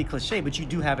 and not to be cliche, but you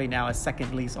do have a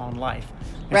second lease on life.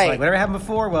 It's Right. like whatever happened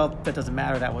before, well, that doesn't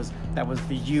matter. That was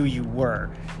the you were.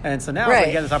 And so now Right.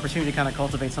 you get this opportunity to kind of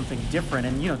cultivate something different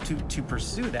and, you know, to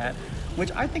pursue that,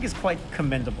 which I think is quite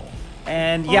commendable.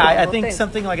 And yeah, I think thanks.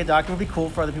 something like a document would be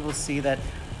cool for other people to see that,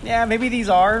 yeah, maybe these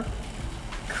are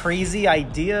crazy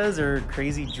ideas or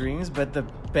crazy dreams, but the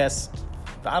best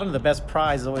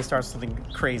prize always starts something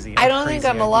crazy. I don't think crazy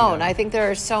I'm alone. idea. I think there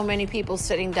are so many people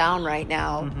sitting down right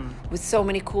now Mm-hmm. with so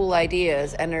many cool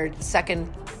ideas and are second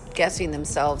guessing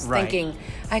themselves, Right. thinking,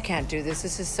 I can't do this.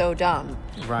 This is so dumb.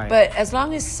 Right. But as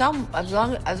long as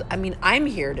I mean, I'm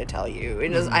here to tell you.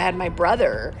 Mm-hmm. I had my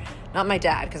brother, not my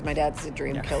dad, because my dad's a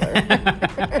dream killer.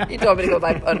 He told me to go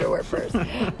buy underwear first.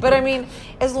 But I mean,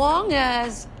 as long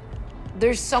as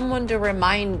there's someone to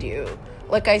remind you,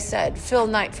 like I said, Phil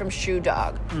Knight from Shoe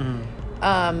Dog.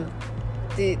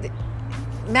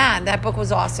 Man, that book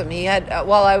was awesome. He had,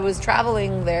 while I was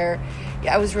traveling there,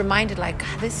 I was reminded, like,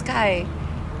 God, this guy,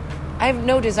 I have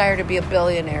no desire to be a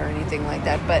billionaire or anything like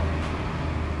that,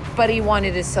 but he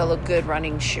wanted to sell a good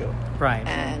running shoe. Right.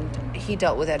 And he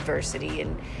dealt with adversity,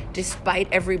 and despite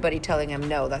everybody telling him,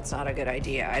 no, that's not a good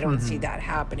idea. I don't see that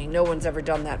happening. No one's ever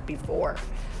done that before.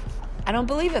 I don't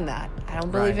believe in that. I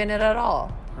don't believe Right. in it at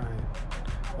all. Right.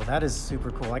 Well, that is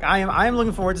super cool. Like I am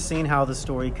looking forward to seeing how the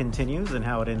story continues and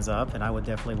how it ends up. And I would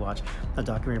definitely watch a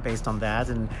documentary based on that.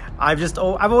 And I've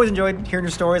always enjoyed hearing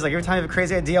your stories. Like every time you have a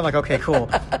crazy idea, I'm like, okay, cool.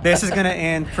 This is going to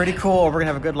end pretty cool. Or we're going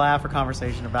to have a good laugh or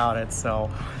conversation about it.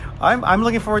 So I'm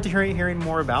looking forward to hearing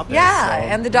more about this. Yeah, So,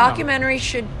 and the you know. documentary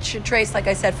should trace, like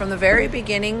I said, from the very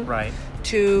beginning Right.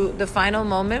 to the final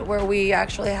moment where we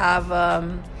actually have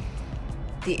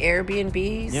the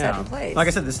Airbnb set in place. Like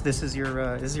I said, this is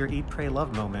your Eat, Pray,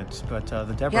 Love moment, but the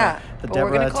Deborah, Yeah, the but we're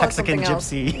gonna Deborah call it Texican something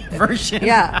else. Gypsy version.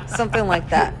 Yeah, something like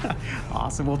that.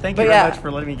 Awesome. Well, thank you But very yeah. much for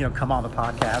letting me come on the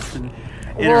podcast and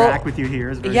interact with you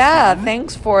here. It's very Yeah, fun.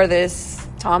 thanks for this,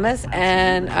 Thomas,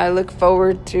 and I look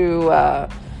forward to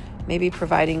maybe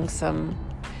providing some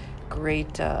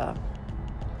great, I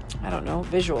don't know,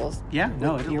 visuals. Yeah,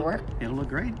 no, with it'll your look, work. it'll look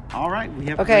great. All right, we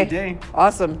have a Okay, great day.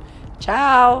 awesome.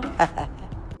 Ciao.